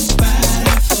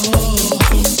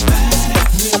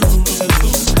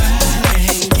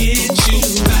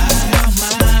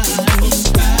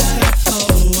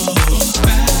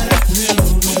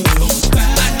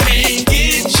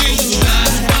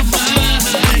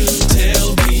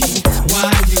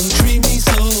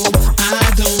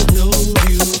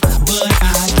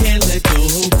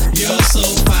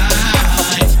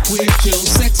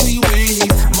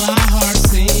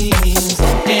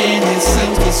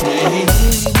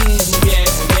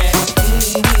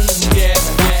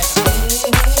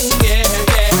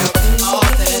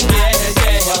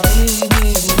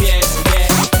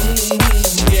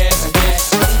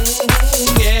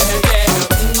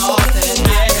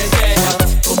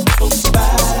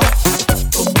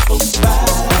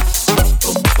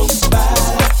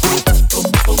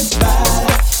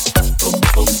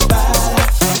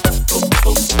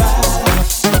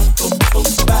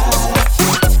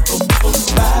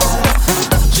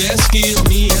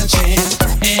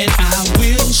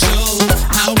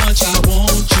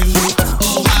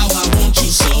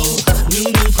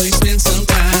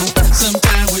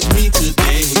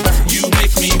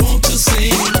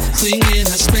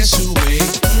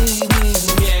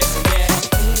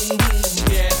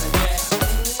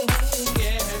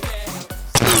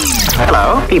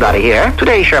 Hello, Peabody here.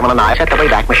 Today, Sherman and I set the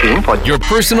Wayback Machine for your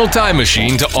personal time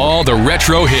machine to all the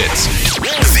retro hits.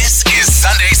 This is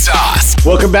Sunday Sauce.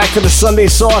 Welcome back to the Sunday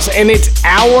Sauce, and it's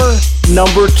hour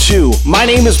number 2. My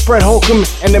name is Brett Holcomb,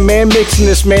 and the man mixing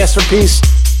this masterpiece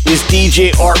is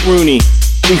DJ Art Rooney.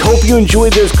 We hope you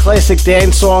enjoyed those classic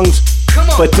dance songs,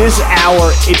 but this hour,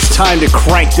 it's time to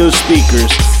crank those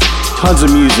speakers. Tons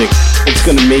of music. It's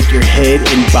going to make your head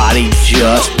and body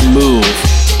just move.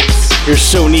 Here's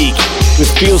Sonique with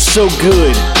Feels So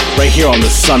Good right here on the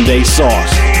Sunday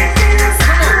Sauce.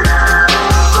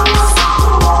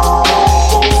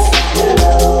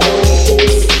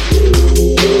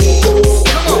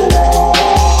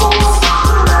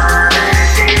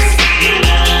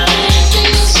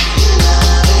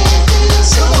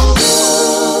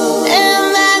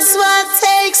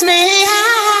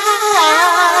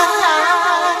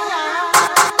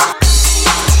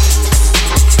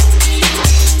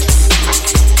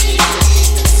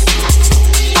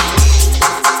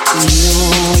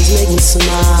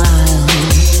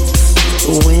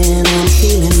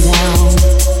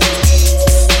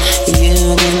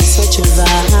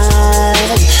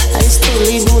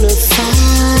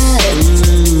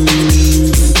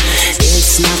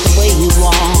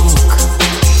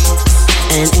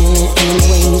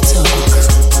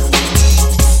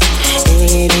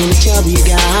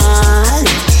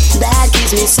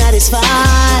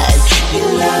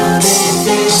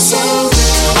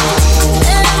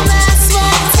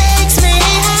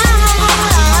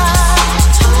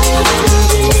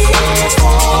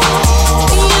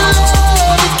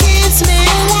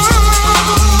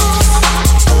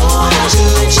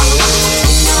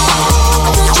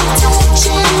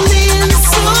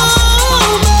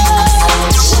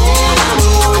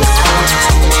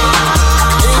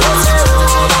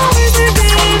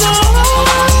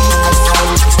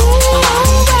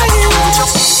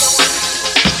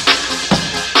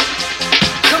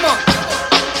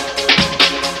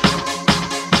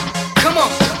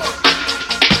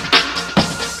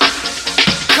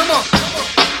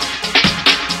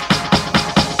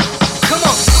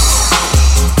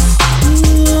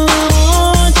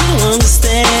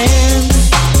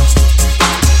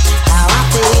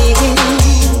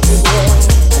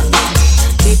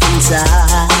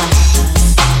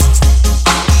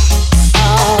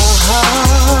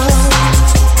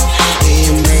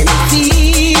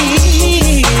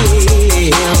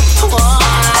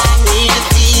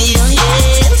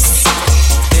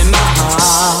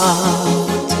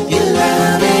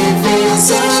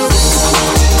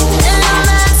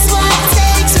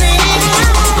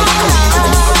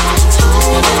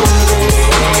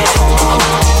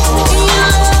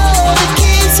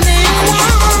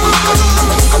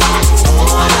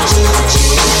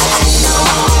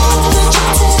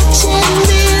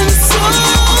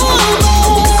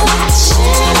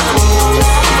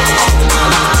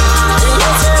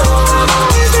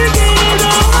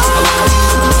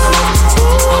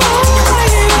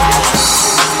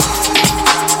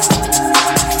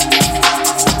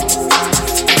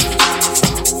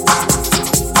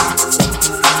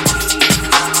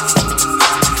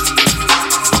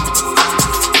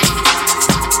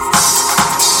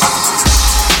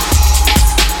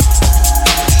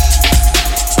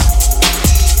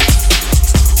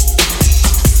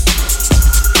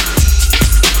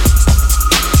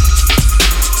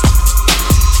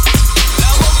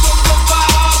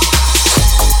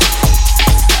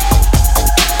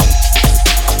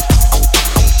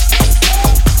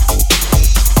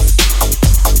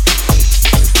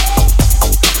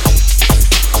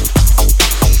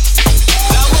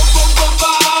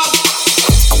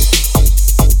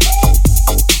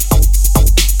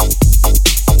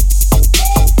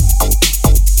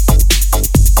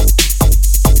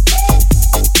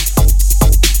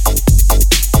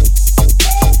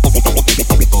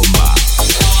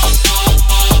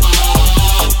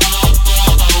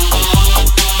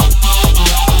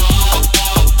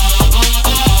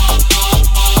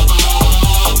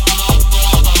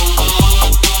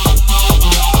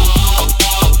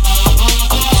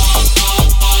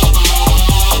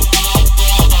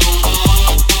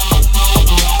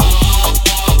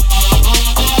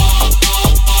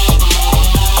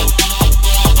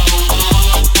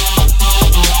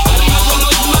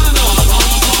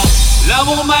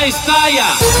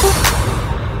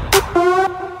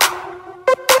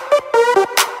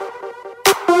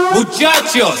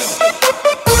 Muchachos,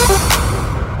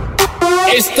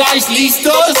 ¿estáis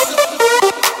listos?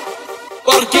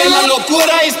 Porque la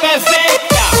locura es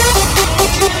perfecta.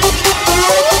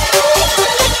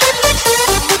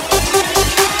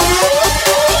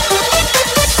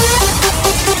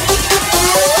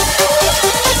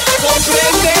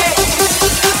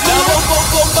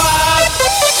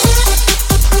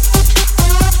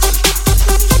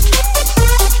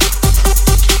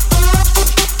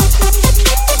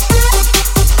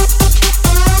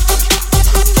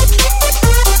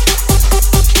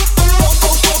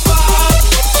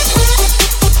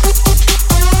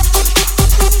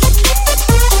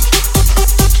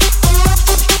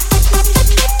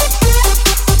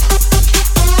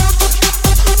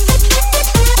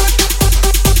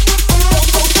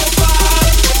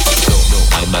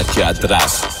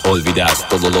 atrás, olvidas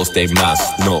todos los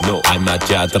demás. No, no hay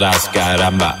marcha atrás,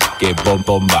 caramba, que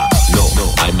bomba. No,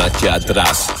 no hay marcha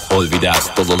atrás,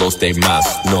 olvidas todos los demás.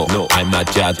 No, no hay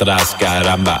marcha atrás,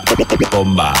 caramba,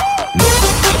 bomba. No, no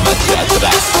hay marcha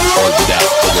atrás, olvidas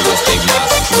todos los demás.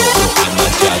 No, no hay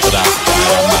marcha atrás,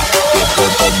 caramba, que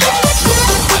bomba. No,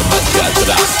 no hay marcha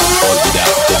atrás,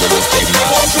 olvidas todos los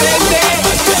demás. No, no hay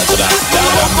marcha atrás,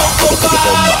 caramba,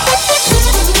 bomba.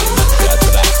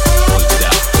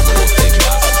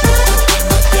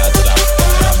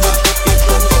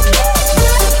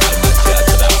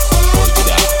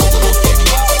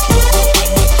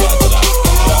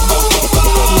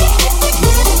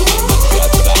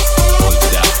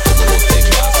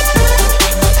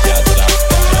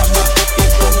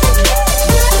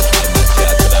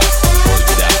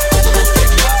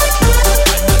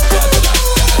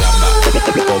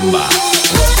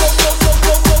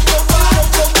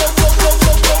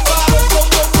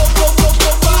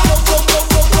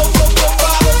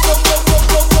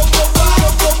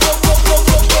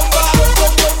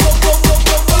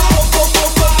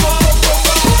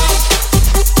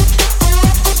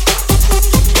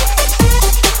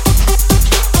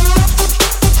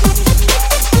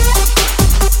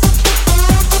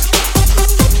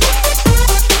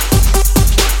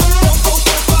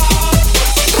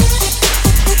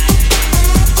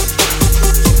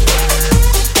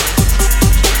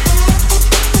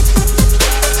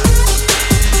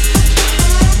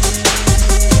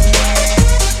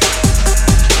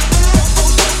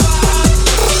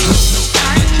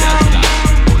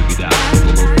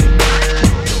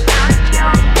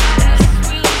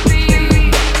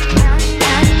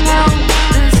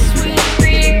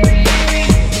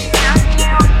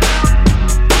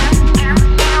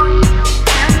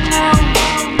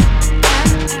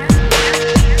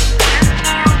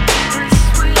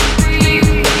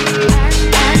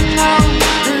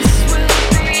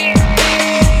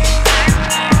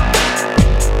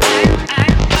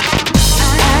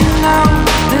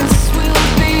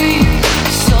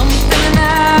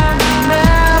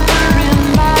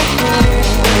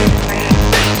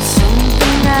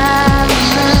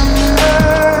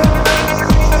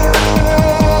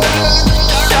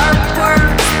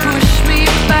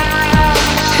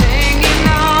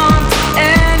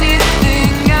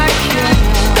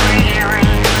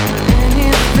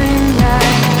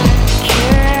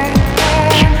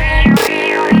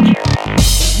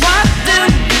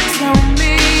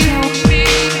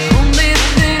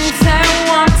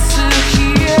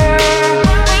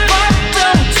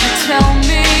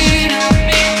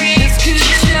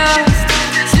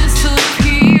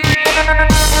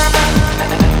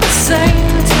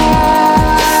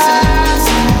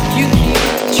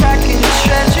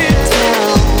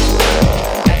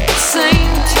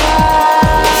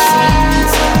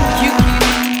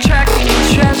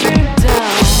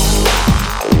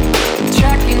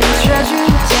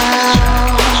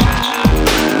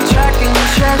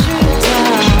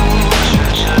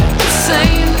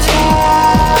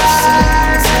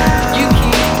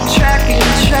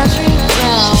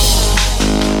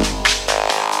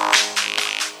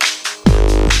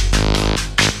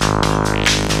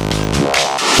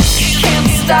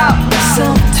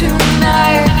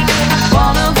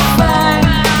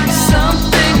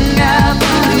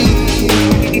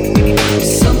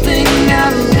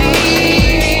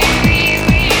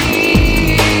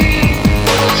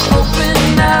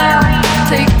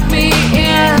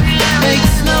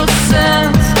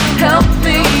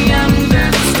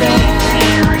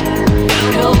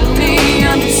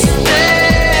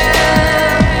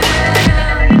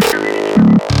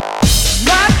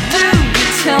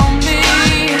 Tell me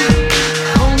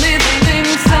only the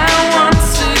things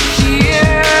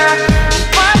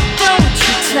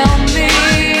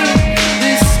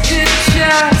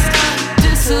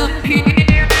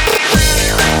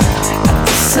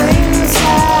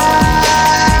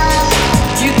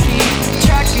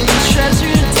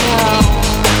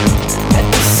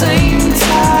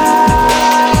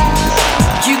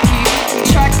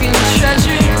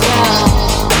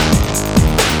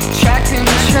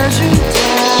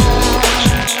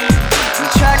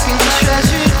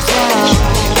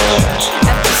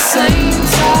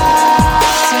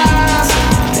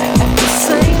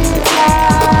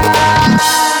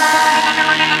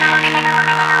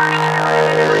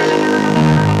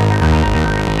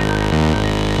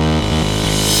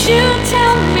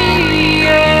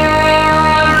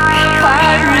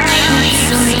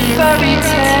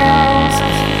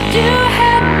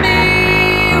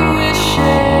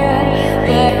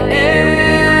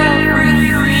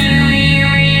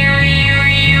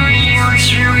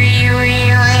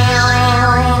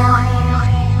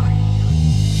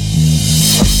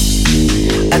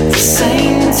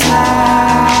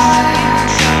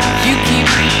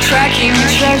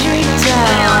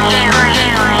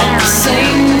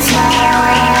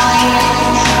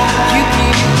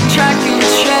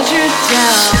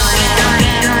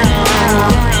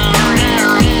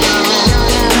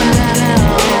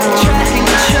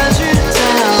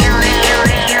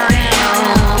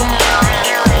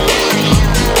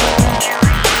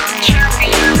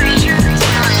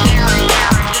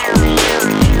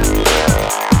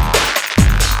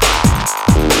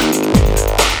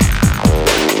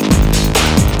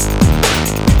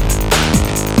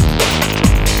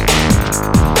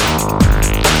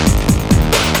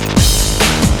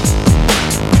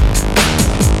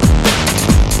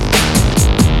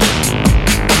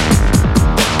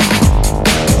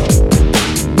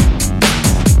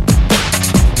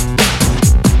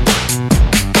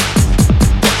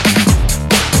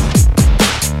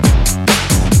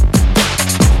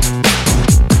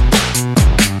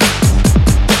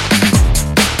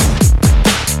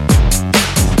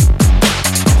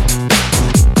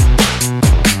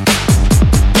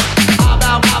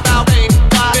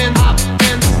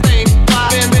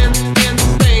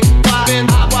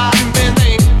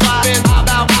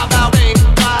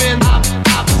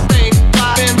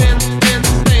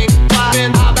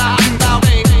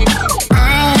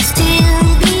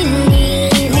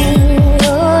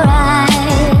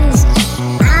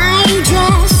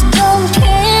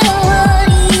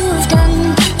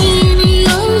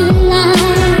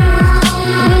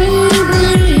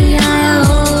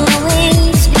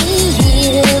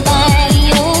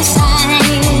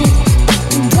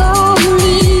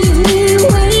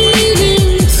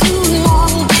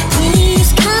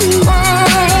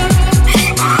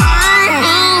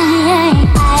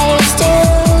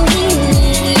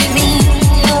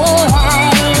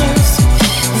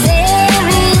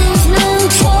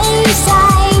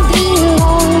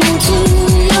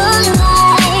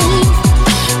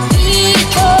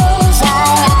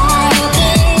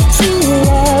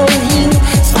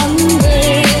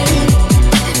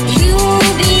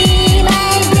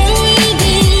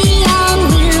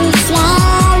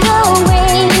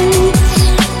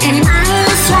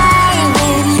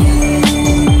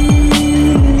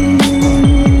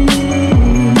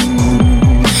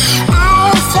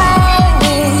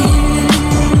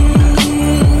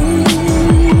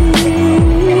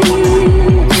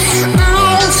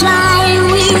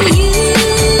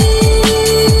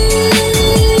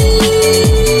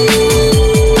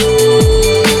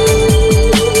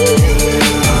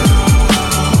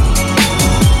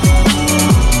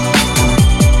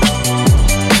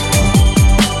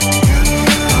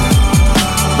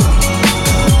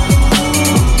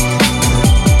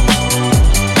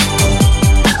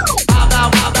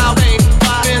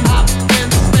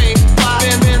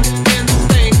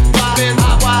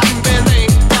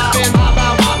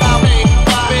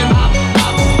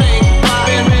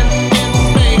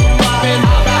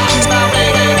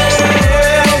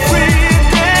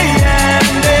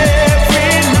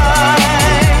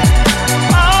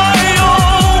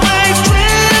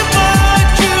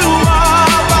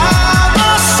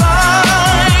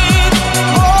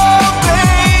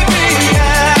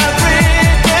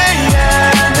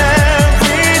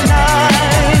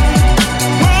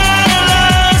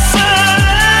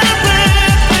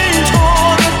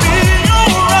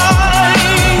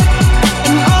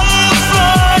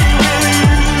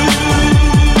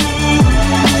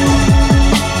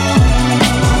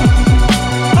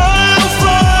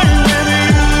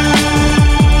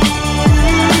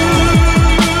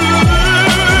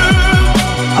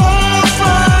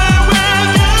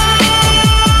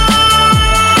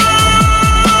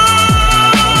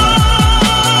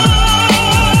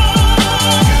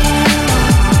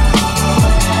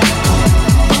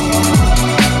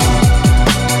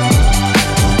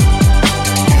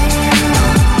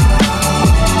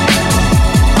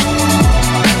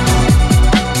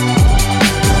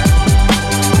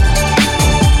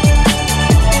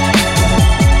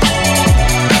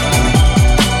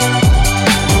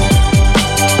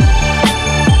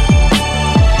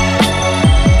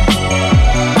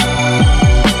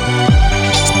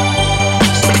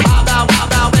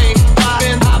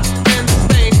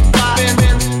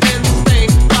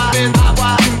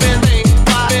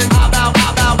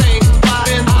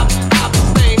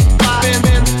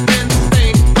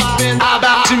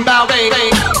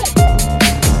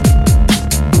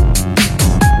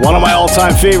One of my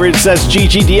all-time favorites, that's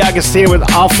Gigi D'Agostino with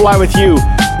I'll Fly With You.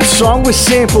 The song was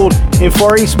sampled in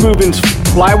Far East Movement's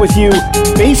Fly With You,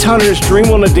 Bass Hunter's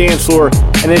Dream on the Dance Floor,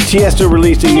 and then Tiesto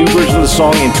released a new version of the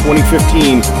song in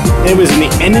 2015. And it was in the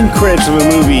ending credits of a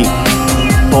movie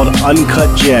called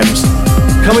Uncut Gems.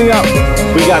 Coming up,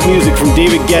 we got music from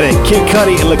David Guetta, Kid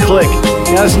Cudi, and LeClick.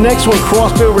 Now this next one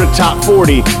crossed over to top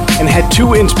 40 and had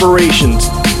two inspirations.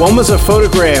 One was a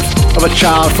photograph of a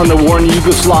child from the war in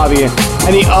Yugoslavia,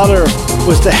 and the other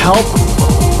was to help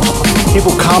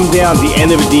people calm down at the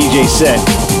end of a DJ set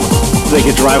so they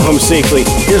could drive home safely.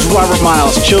 Here's Robert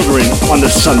Miles' Children on the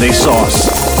Sunday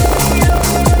Sauce.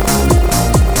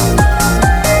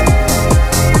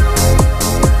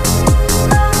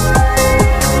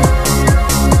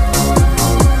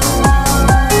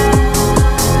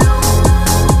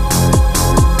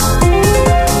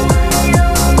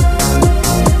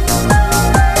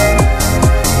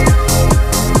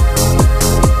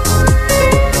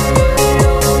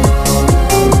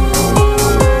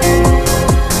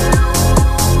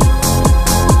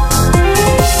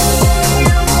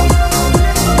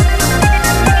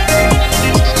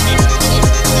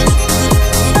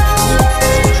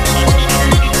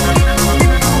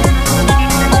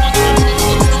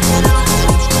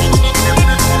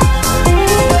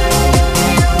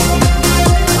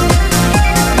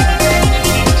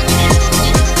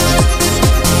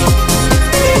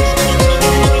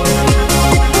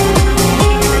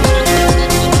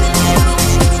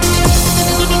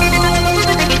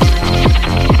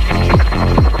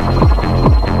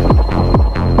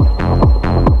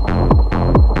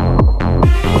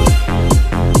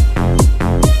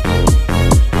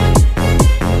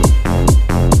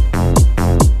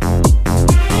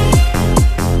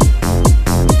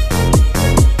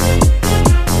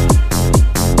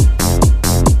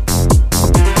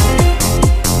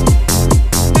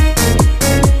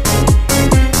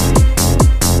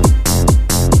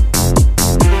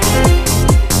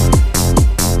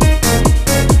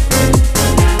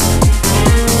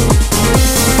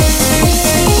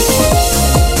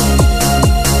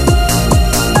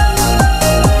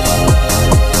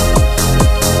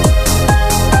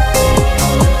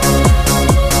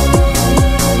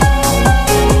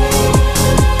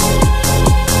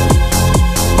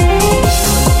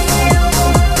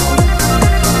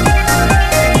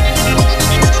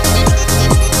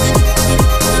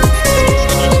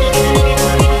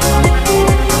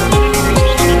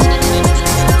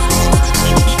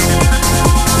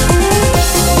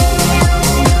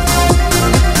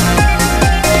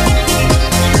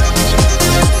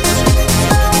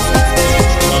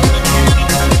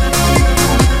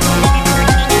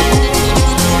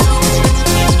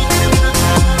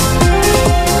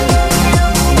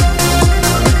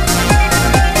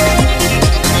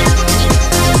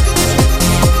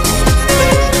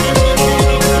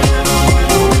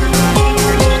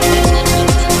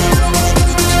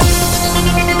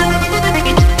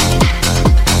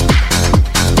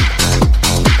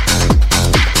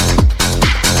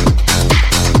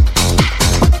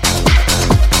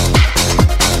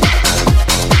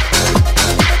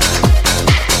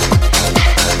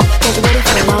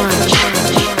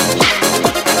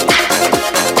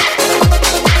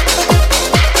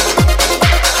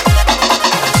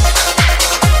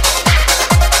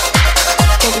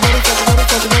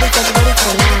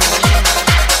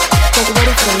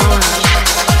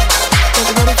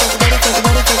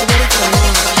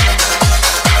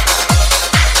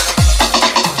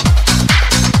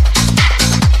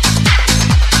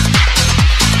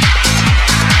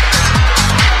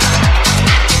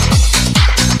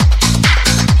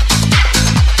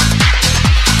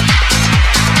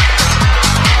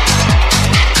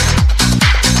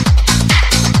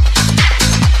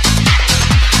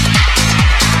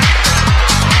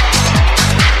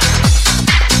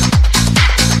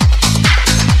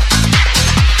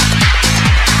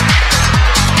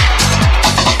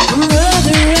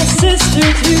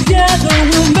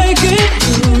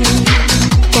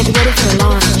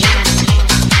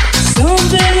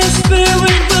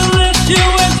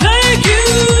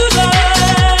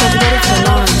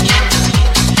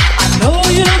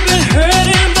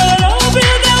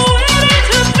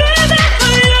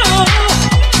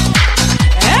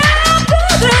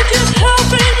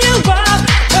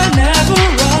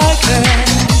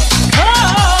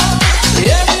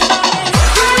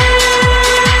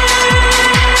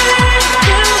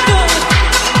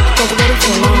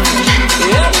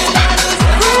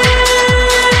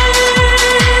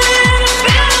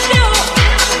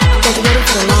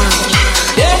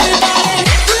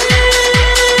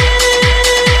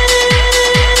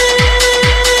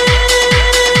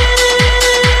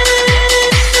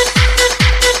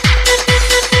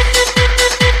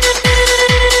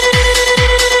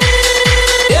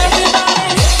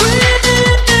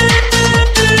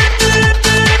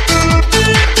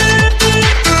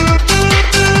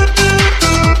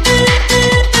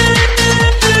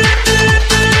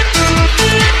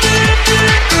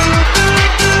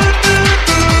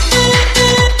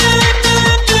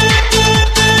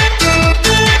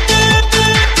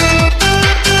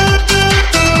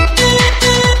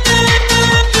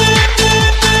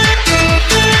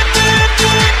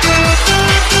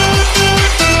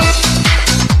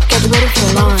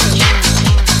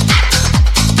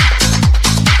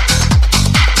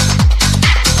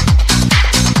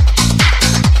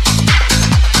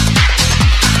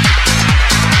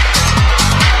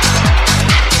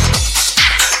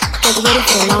 Get ready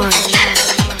for launch.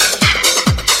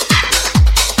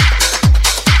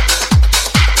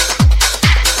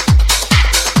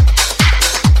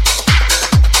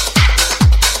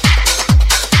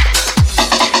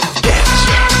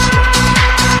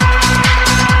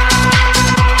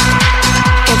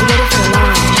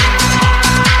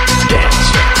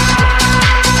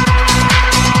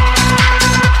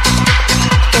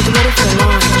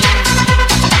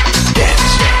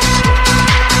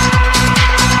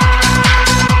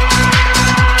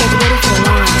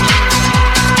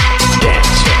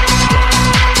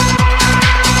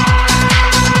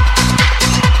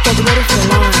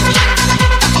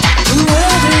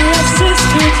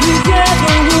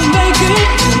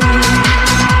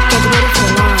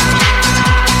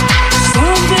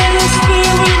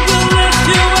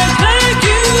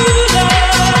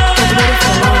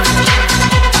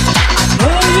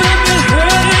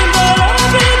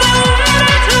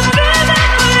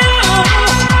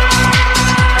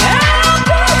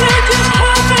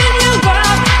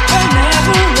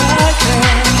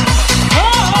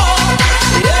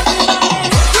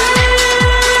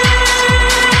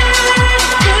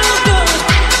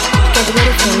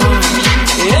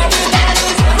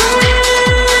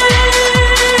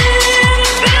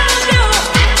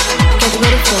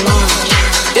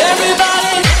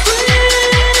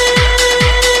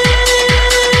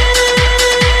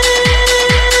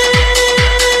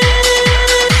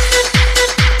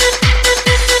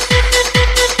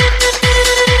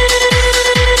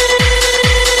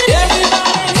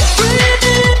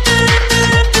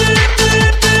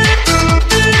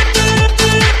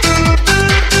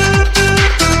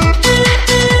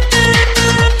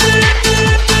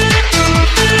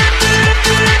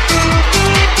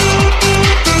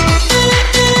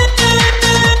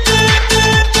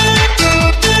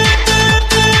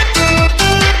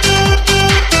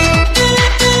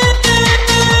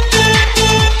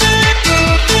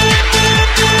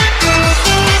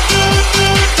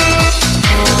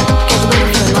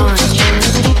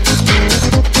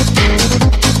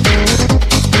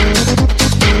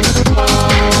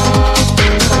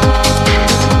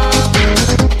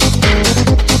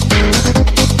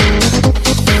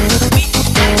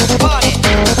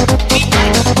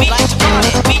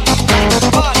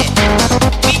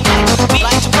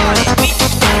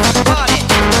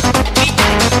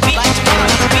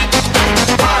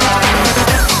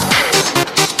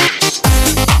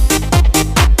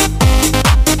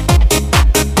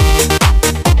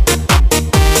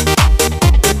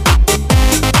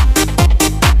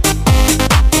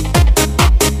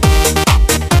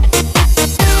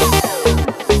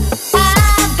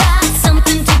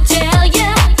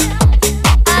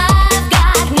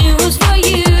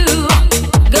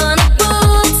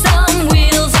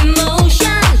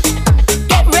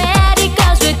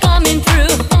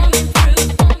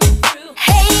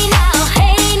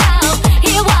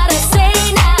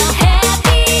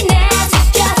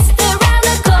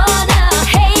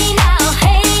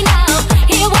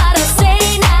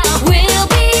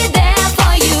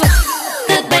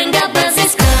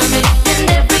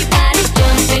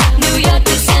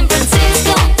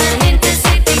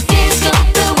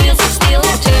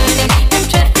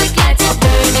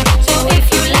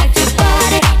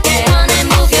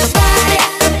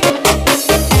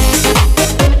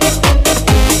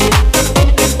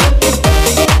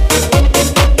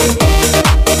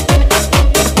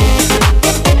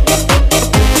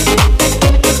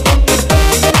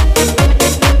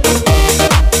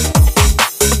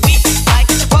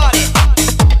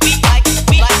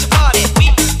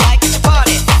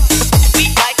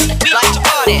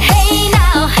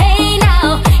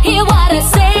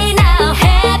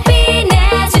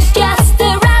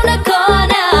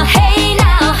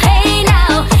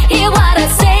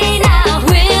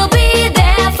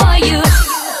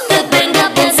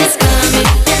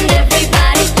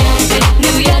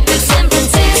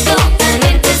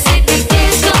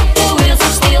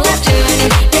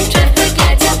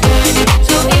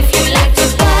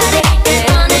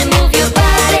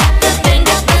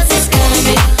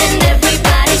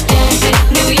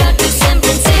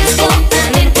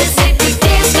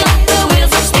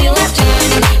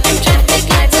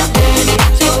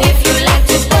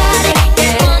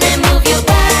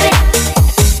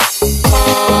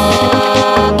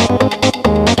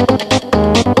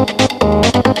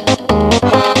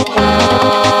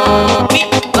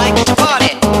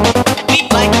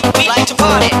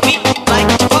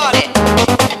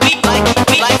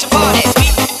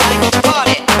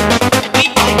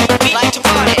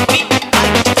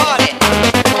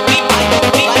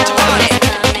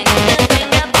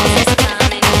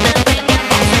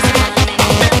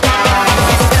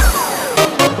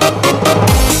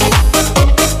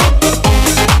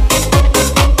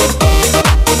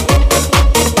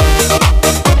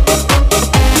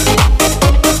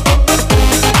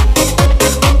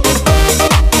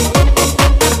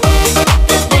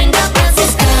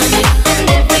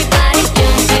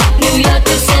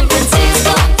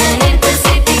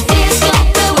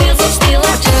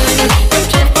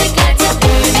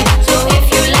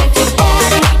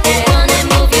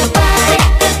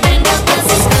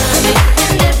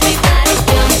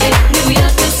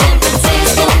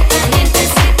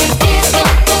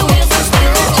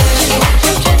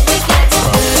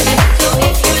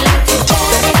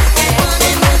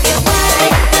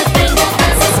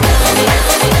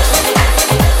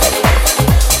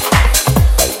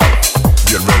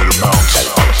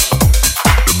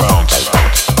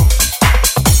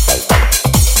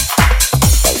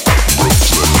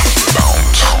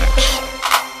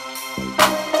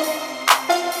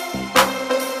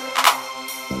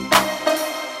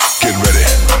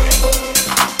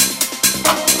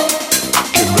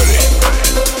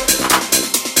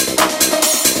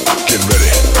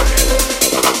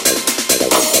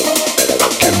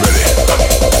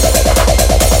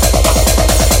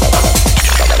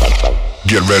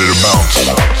 ready to bounce.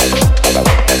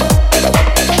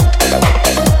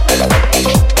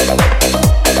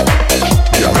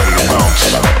 Get ready to bounce.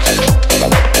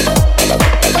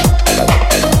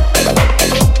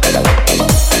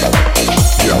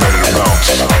 Get ready to bounce.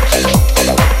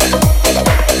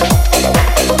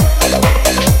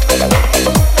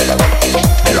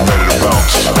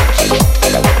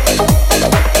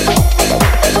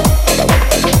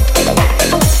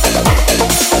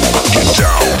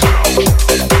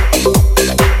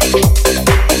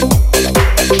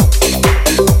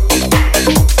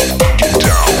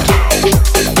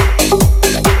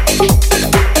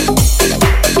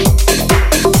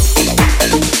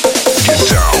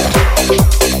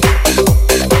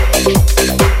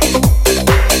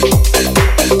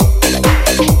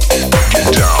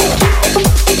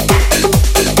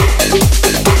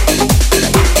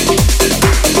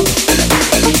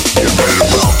 Get ready to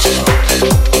bounce.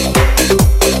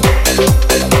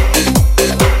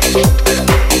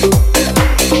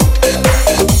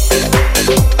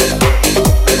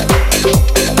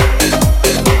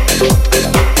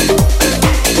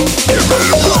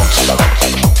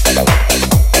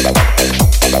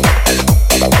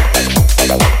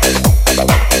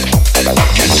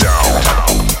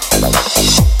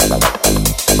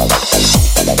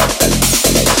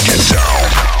 Get down.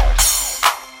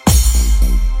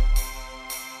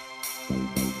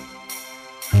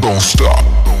 Don't stop.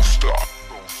 Don't stop.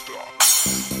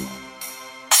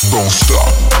 Don't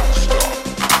stop.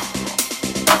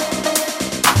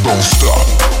 Don't stop.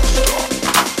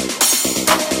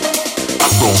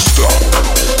 Don't stop.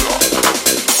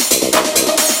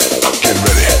 Get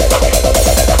ready.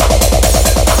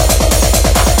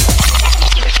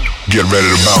 Get ready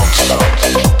to bounce.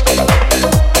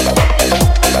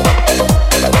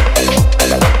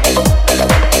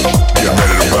 Get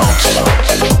ready to bounce.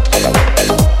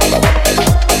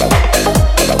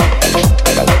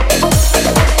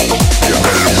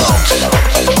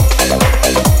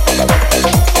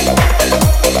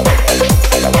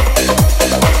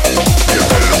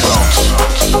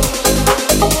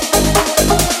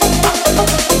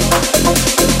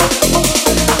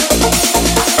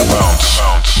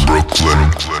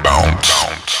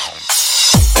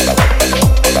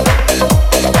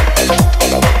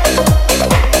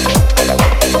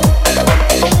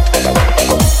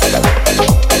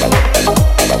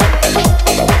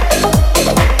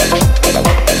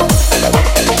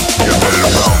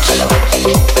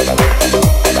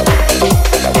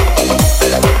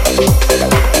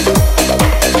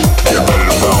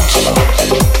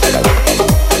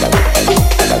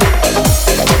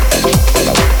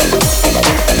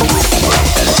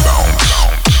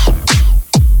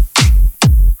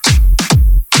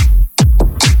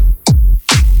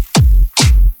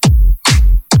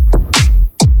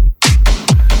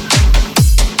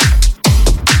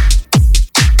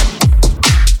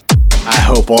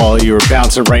 All you are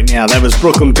bouncing right now. That was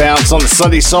Brooklyn Bounce on the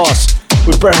Sunday Sauce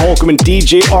with Brett Holcomb and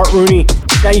DJ Art Rooney.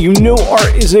 Now you know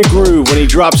Art is in a groove when he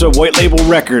drops a white label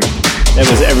record. That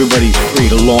was Everybody's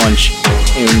Free to launch.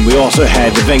 And we also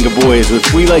had the Venga Boys with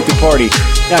We Like to Party.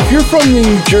 Now if you're from the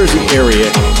New Jersey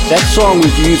area, that song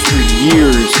was used for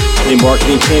years in a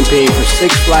marketing campaign for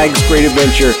Six Flags Great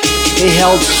Adventure. They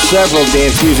held several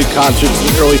dance music concerts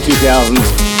in the early 2000s,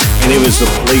 and it was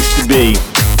the place to be.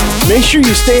 Make sure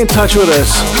you stay in touch with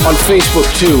us on Facebook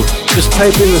too. Just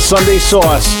type in the Sunday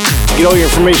Sauce. Get all your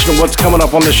information on what's coming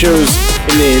up on the shows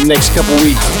in the next couple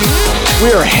weeks.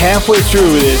 We are halfway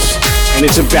through this, and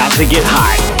it's about to get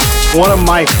hot. One of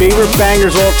my favorite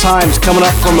bangers all time is coming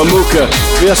up from Amuka.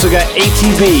 We also got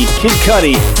ATB, Kid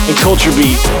Cudi, and Culture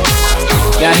Beat.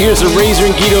 Now here's the Razor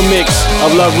and Guido mix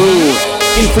of La Rue,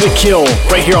 In for the Kill,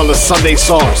 right here on the Sunday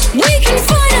Sauce. We can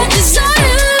find our desires.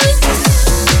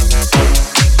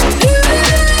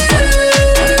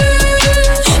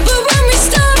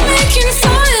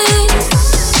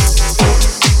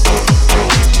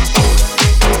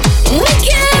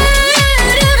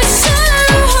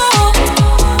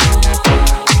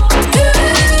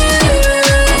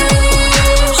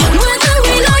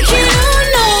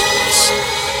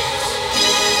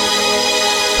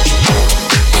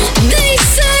 They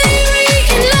say we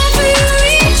can love who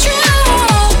we try.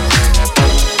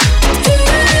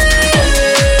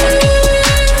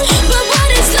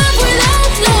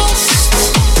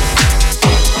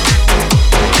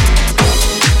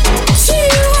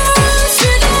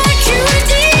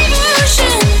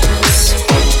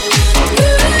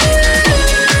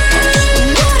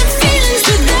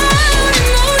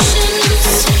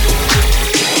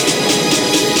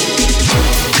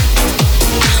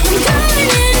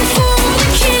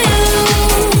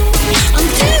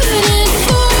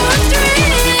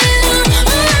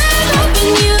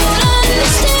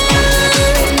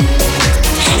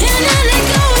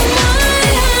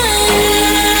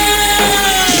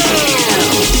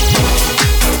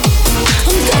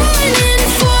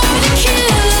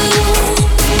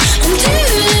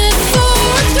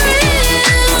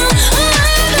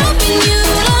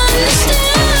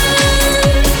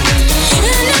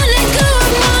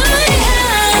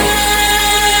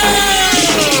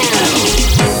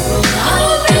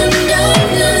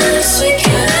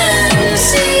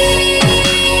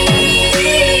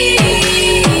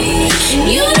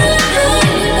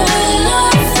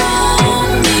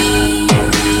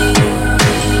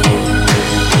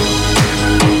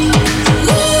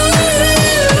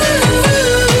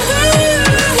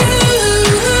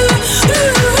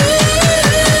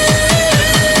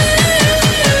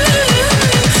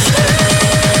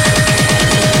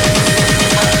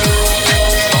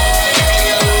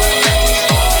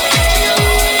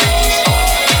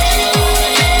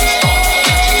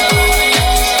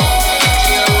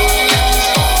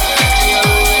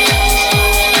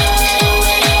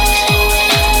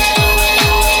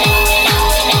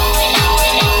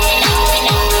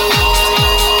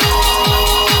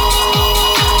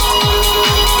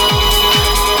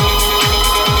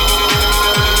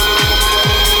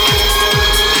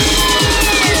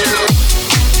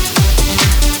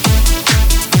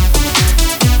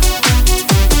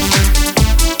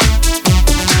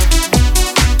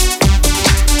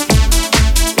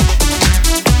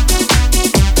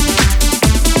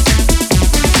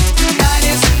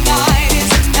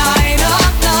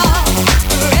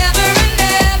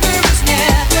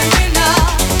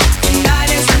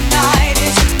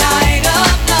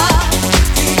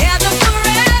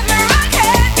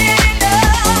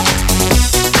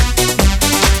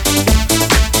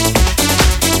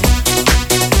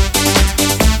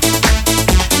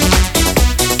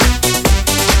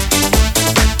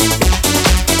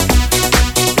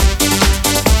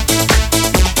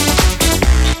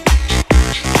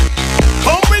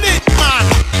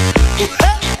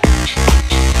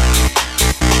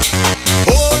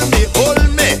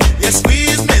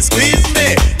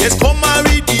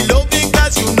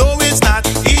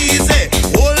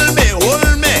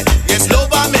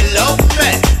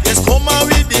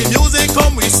 the music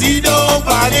come, we see the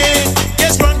party.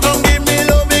 Yes, run, come give me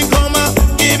loving, come on,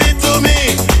 give it to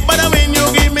me. But when you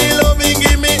give me loving,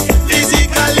 give me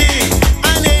physically.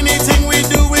 And anything we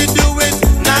do it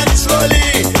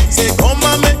naturally. Say come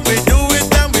on, make we do it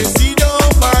and we see the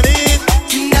party.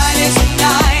 Tonight is the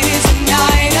night, is the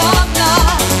night of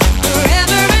love.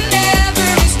 Forever and ever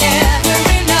is never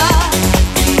enough.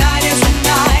 Tonight is the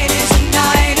night, is the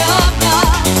night of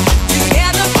love.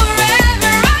 Together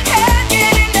forever, I can't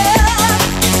get enough.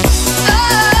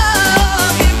 Oh.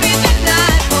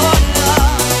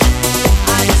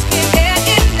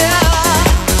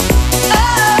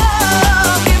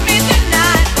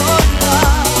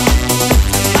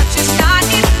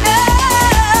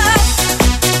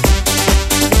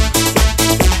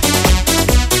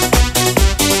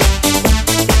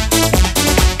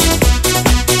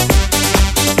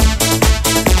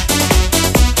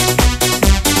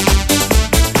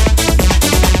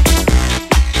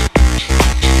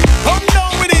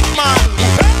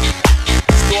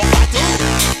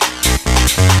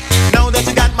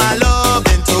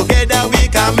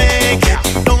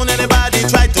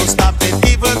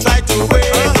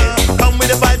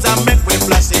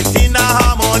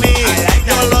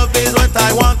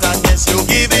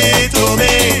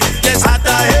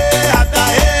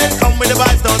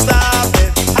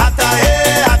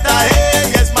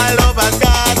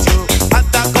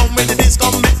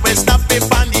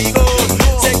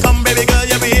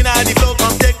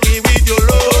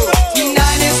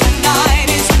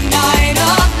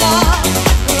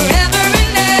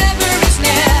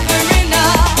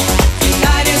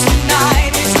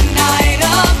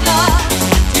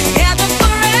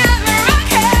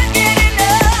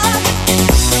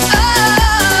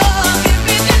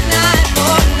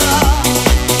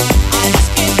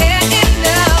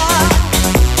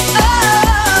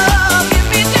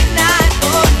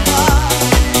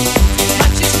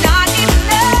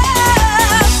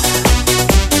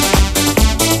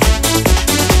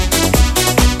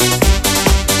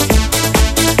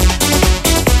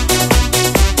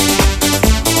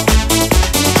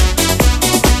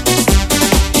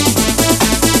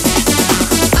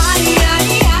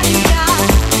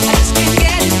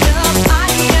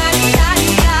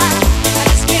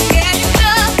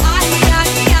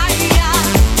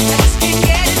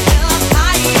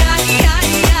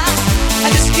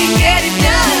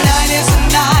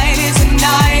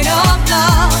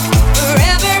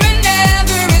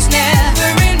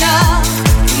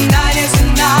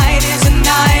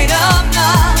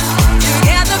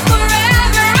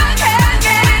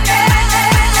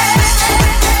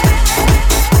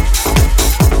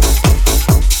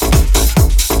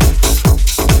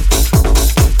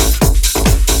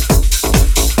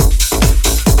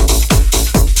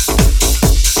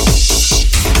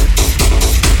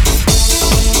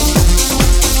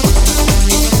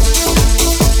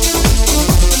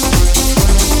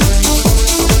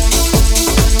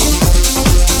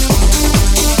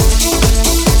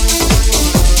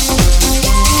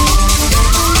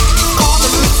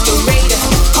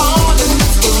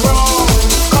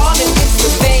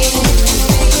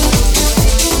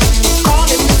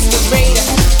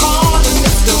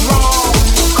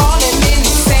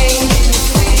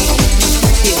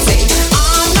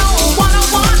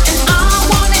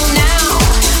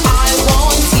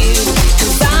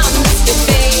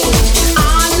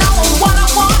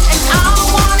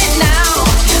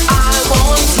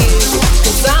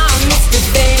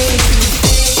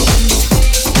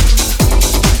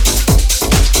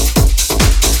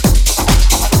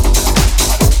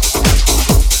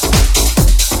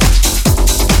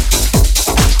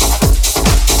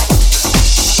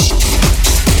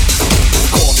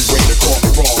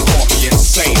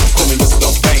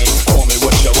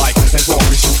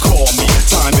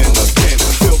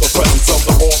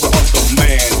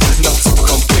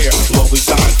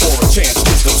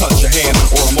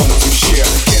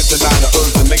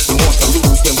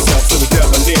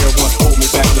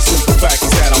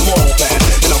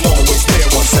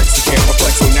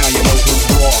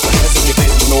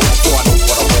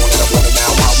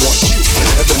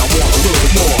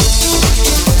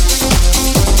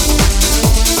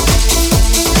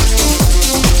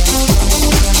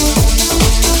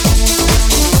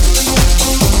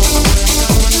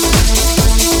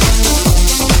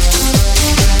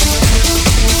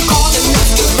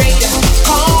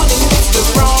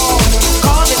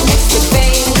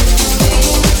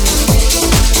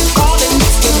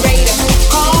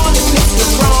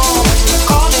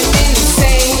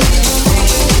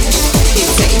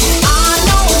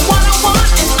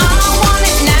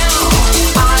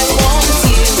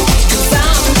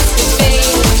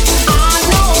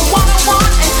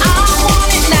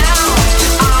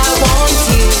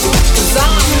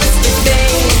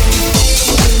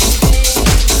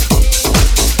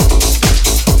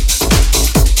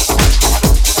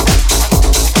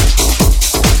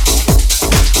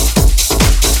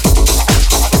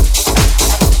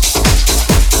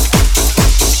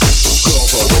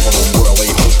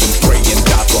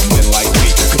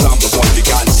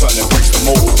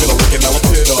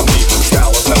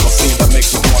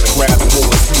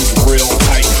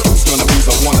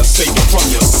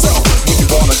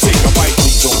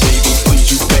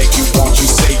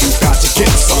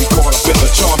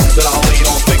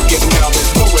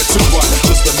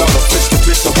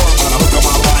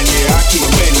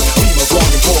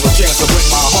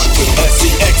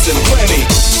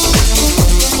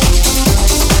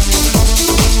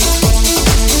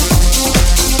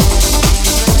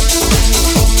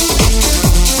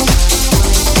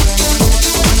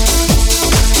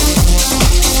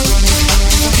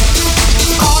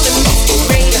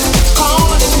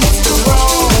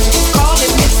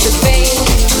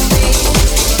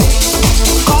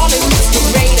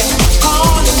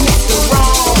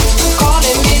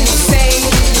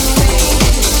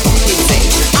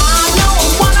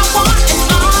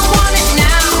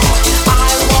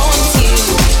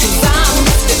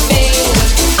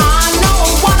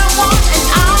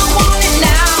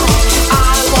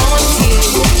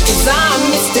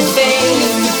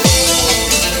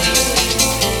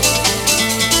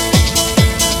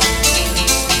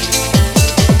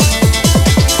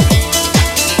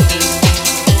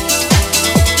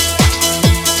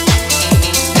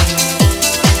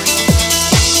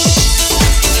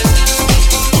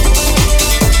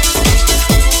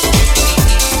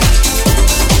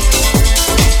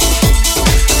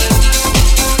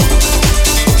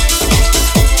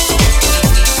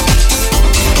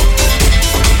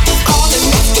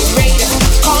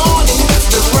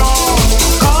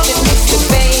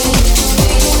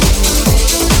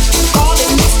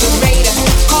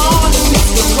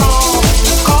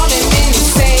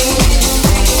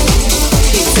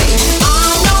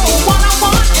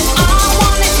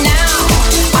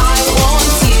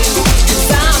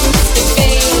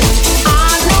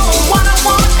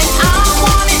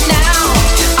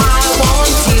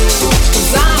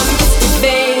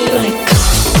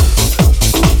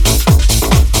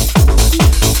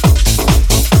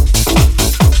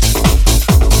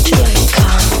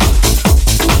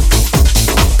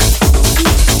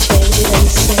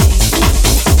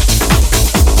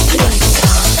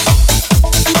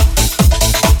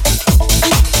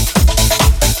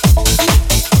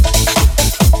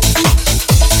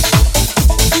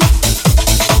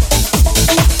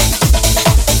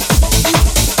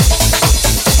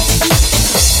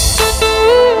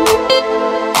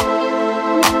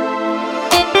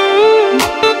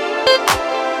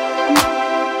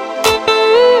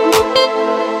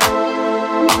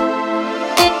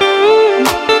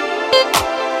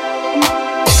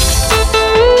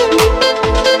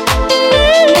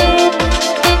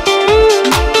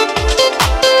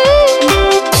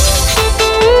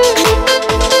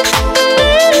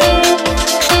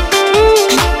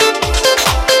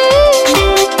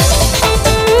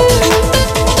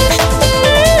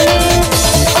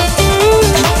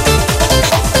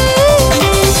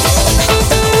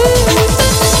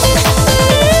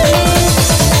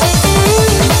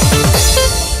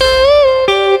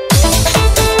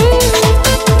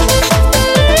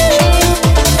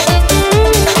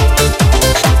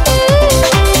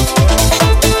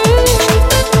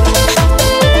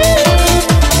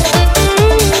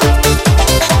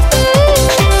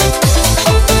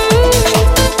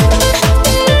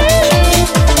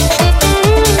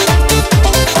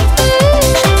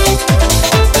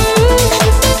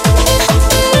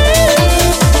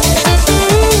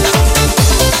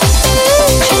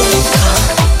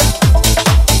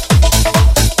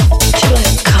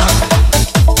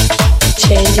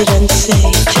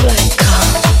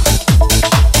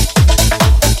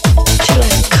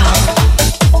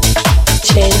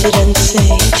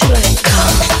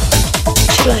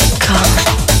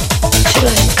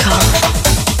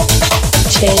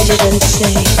 it and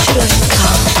say, should I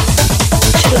come?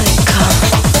 Should I come?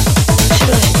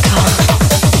 Should I come?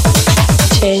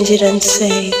 Change it and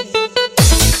say.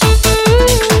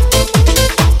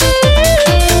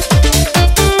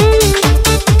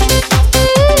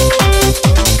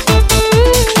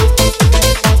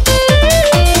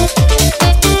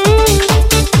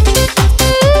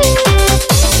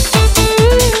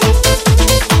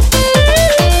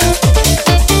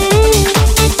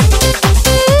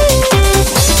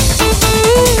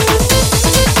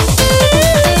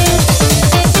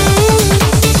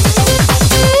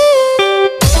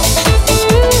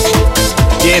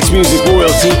 Music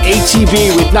royalty,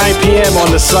 ATB with 9 p.m. on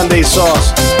the Sunday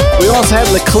Sauce. We also had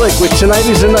The Click with Tonight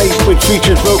is the Night, which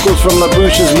features vocals from La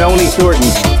Bouche's Melanie Thornton.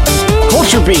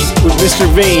 Culture Beat with Mr.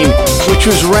 Vane, which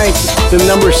was ranked the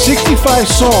number 65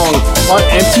 song on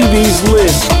MTV's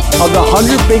list of the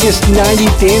 100 biggest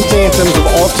 90 dance anthems of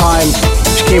all time,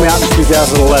 which came out in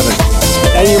 2011.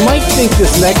 Now you might think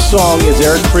this next song is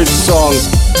Eric Prydz' song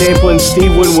sampling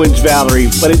Steve Winwood's Valerie,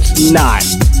 but it's not.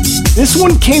 This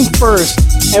one came first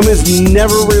and was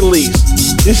never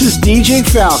released. This is DJ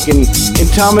Falcon and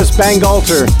Thomas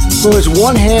Bangalter, who is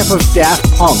one half of Daft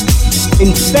Punk.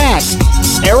 In fact,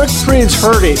 Eric Prydz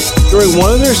heard it during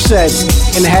one of their sets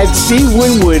and had Steve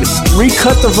Winwood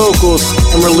recut the vocals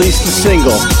and release the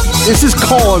single. This is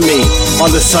Calling Me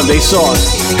on the Sunday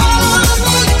Sauce.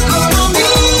 Call on me.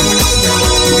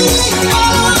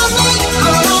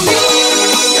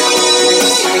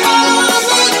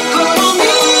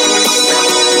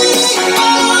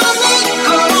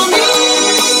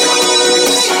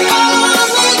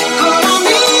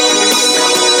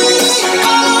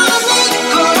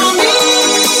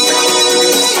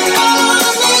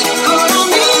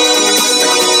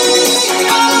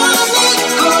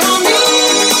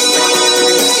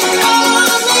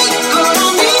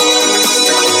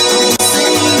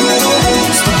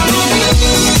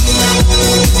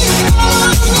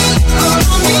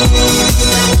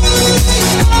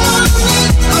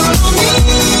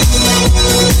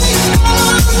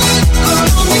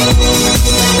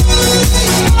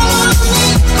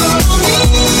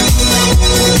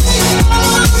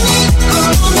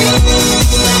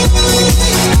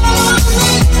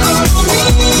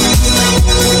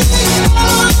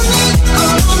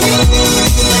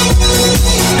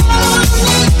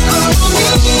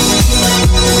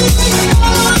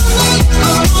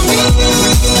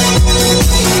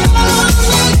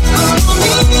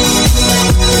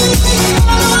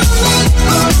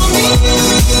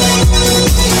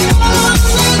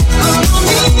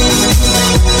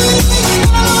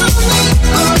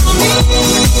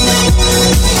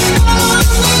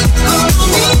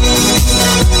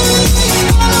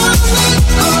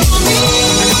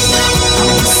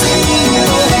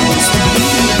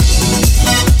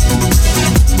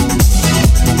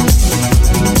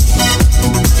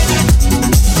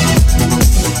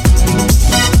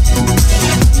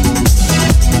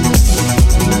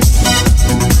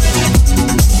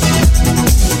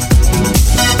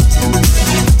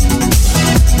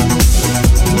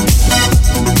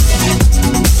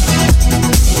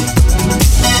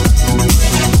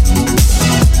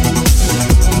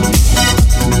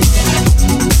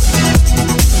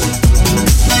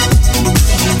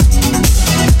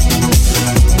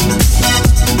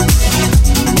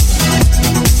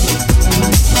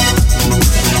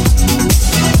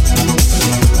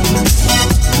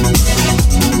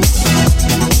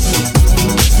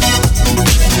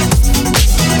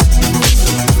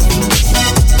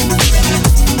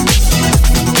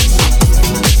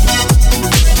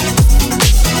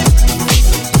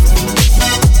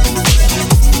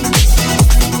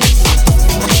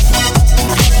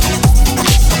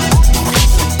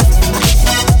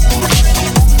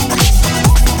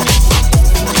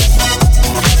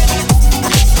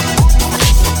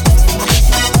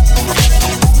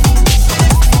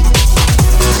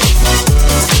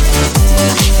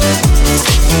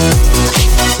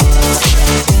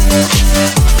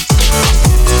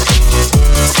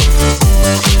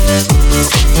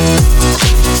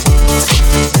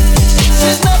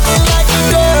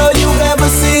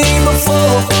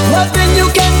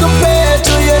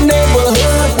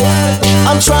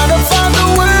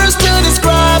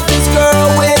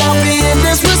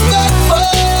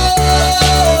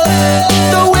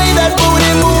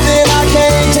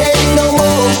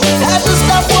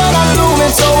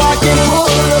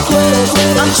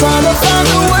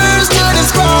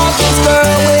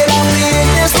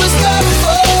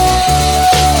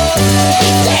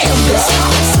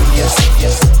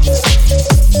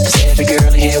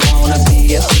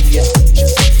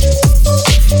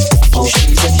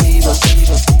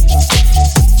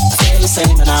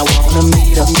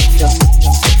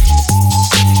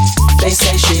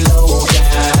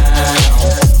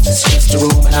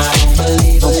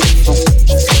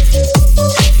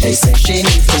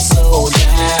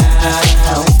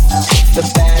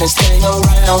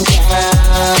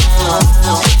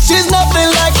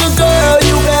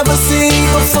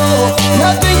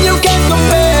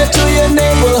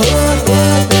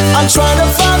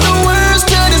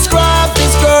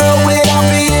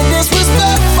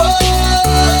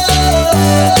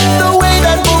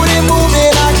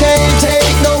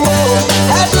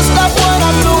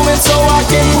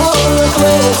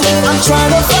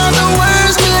 trying to find the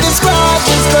words to describe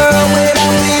this girl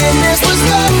without being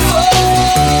disrespectful.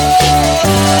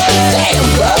 Damn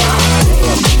girl,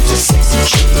 damn, you's a sexy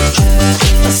chick,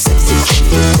 a sexy chick.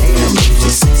 Damn, you's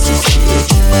a sexy chick,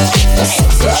 a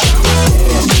sexy chick.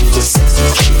 Damn, you's a sexy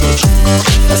chick,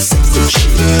 a sexy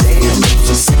chick. Damn, you's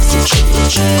a sexy chick.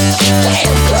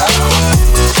 Damn girl.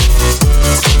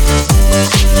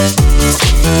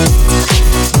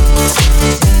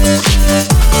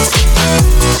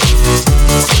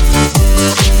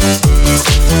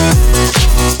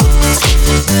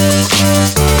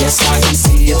 Yes, I can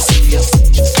see you,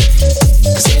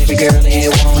 'cause every girl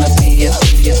here wanna be you.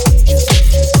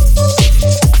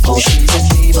 Oh, she's a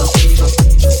diva.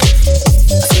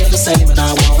 I feel the same and I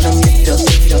wanna meet her.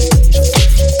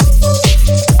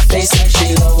 They say she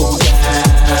low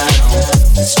down,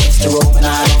 it's just a room and I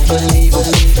don't believe her.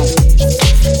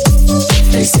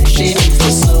 They say she needs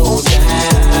to slow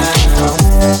down,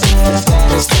 the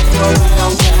baddest thing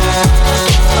around town.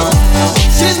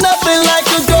 She's nothing like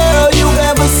a girl you've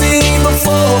ever seen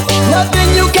before, nothing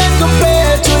you can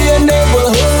compare to your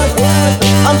neighborhood.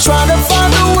 I'm trying to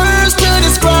find the words to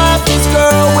describe this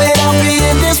girl without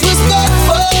being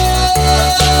disrespectful.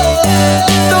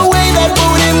 The way that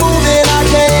booty moving, I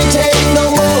can't take no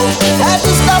more. Had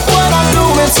to stop what I'm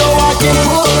doing so I can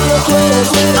pull her close.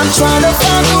 I'm trying to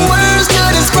find the words to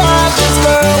describe this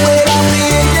girl without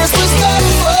being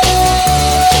disrespectful.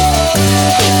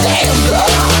 Damn girl,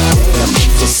 damn,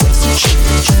 you's a sexy chick,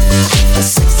 a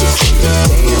sexy chick.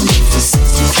 Damn, you's a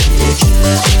sexy chick.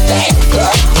 Damn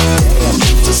girl, damn,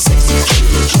 you's a sexy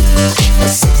chick, a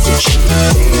sexy chick.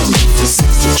 Damn, you's a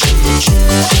sexy chick.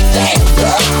 Damn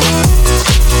girl.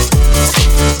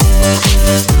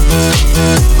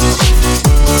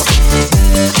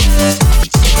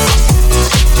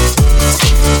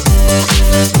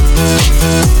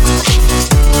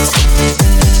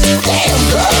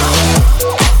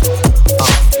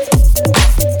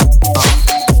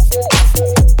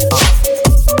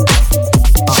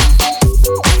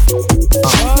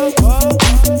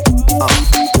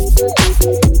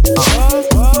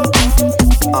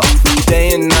 Day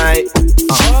and night,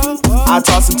 I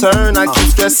toss and turn, I keep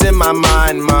stressing my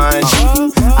mind.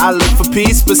 I look for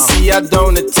peace, but see I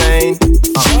don't attain.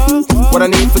 What I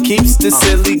need for keeps this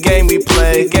silly game we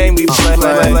play.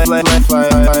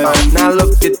 Now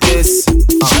look at this,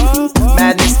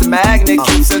 madness the magnet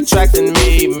keeps attracting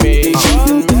me.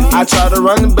 I try to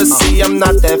run, but see I'm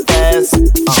not that fast.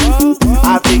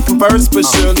 I think I'm first, but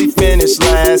surely finish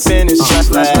last.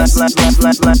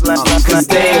 Cause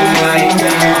day and night,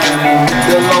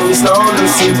 the lonely stoner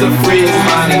seems to free his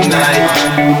mind at night.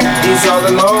 He's all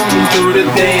alone through the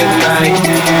day and night.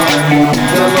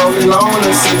 The lonely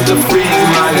loner seems to free his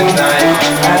mind at night.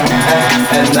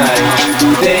 At night,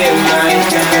 day and night.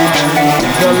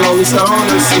 The lonely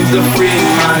stoner seems to free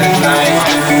his mind at night.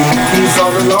 He's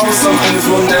all alone, some things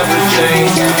will never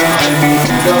change.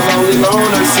 The lonely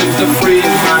loner seems to free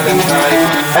his mind at night.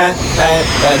 At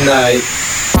night.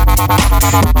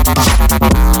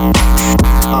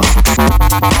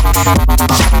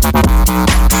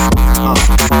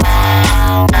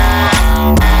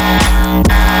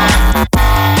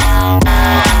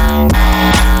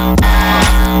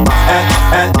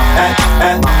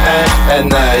 At night. At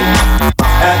night.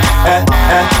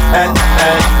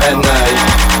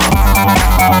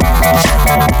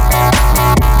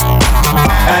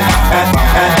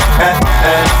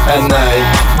 At night.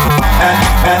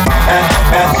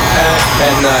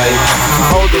 At night.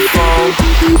 Hold the phone.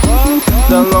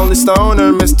 The lonely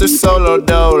stoner, Mr. Solo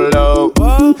Dolo.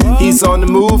 He's on the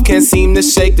move, can't seem to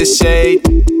shake the shade.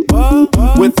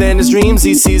 Within his dreams,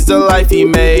 he sees the life he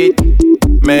made.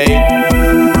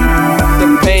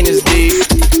 The pain is deep.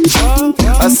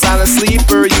 A silent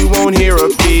sleeper, you won't hear a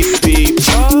beep, beep.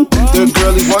 The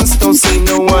girl he wants don't see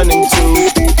no one in two.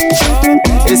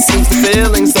 It seems the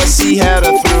feelings that she had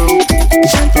her through.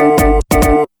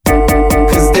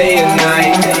 Cause day and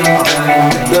night,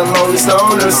 the lonely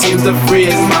stoner seems to free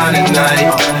his mind at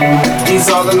night. He's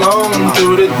all alone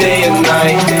through the day and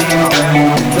night.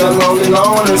 The lonely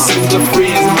loner seems to free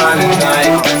his mind at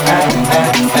night.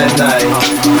 At night,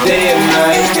 day and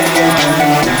night.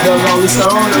 The lonely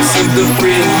stoner seems to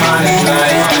free his mind at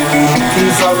night.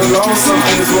 He's all alone, some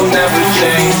things will never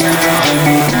change.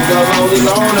 The lonely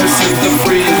loner seems to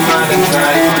free his mind at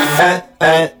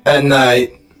night. At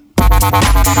night.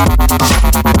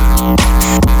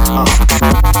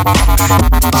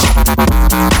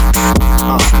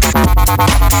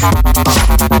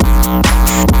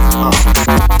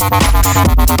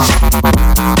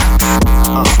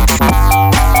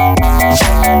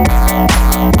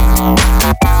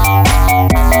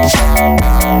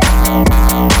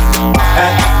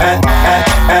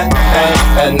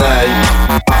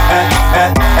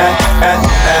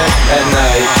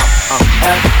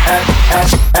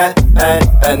 at night.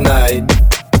 At night.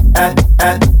 At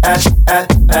night.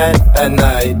 At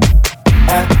night.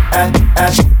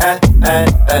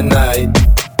 At night. At night.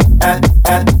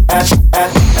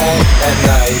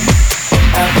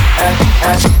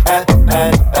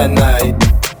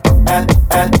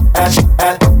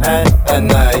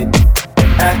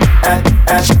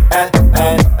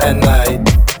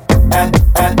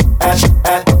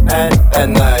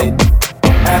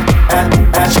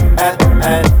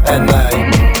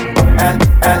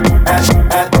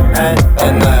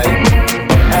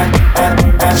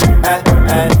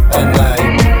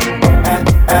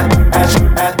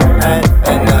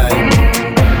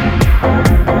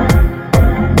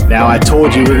 Now I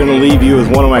told you we're going to leave you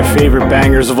with one of my favorite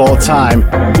bangers of all time.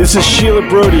 This is Sheila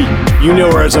Brody. You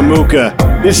know her as Amuka.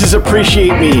 This is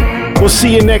Appreciate Me. We'll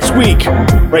see you next week,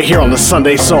 right here on the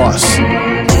Sunday Sauce.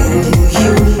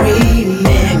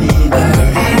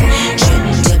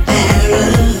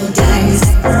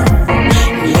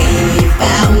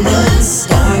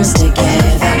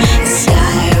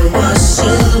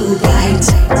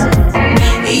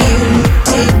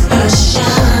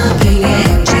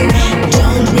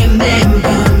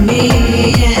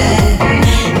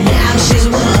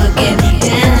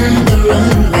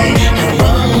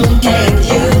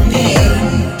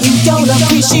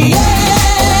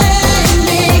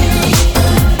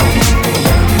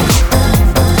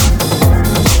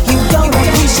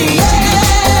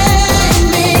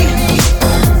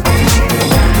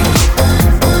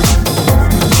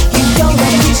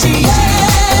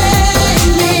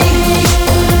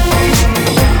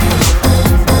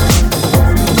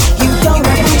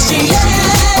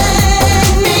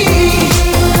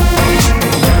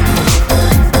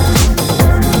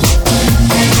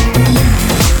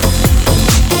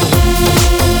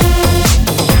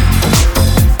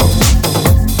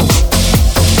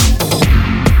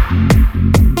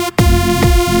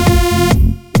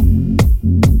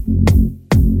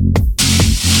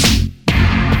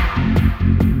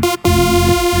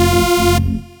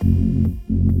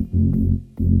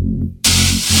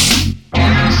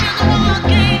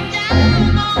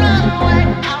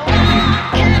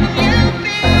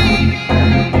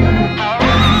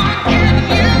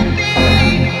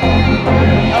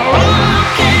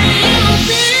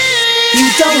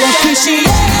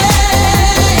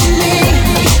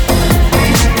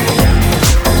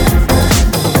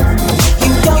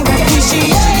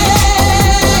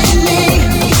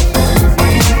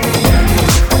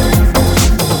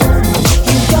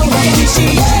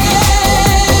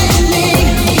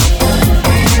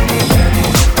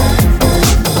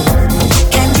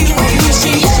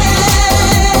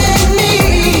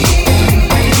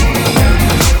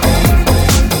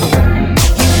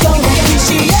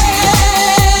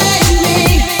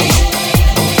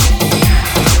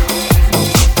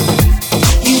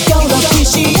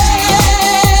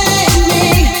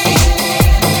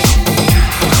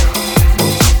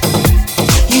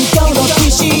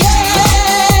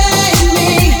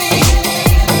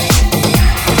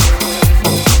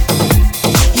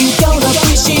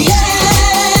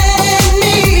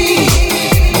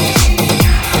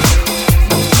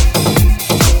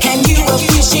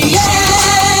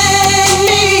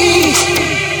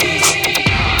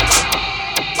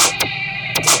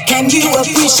 Can you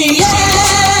appreciate me?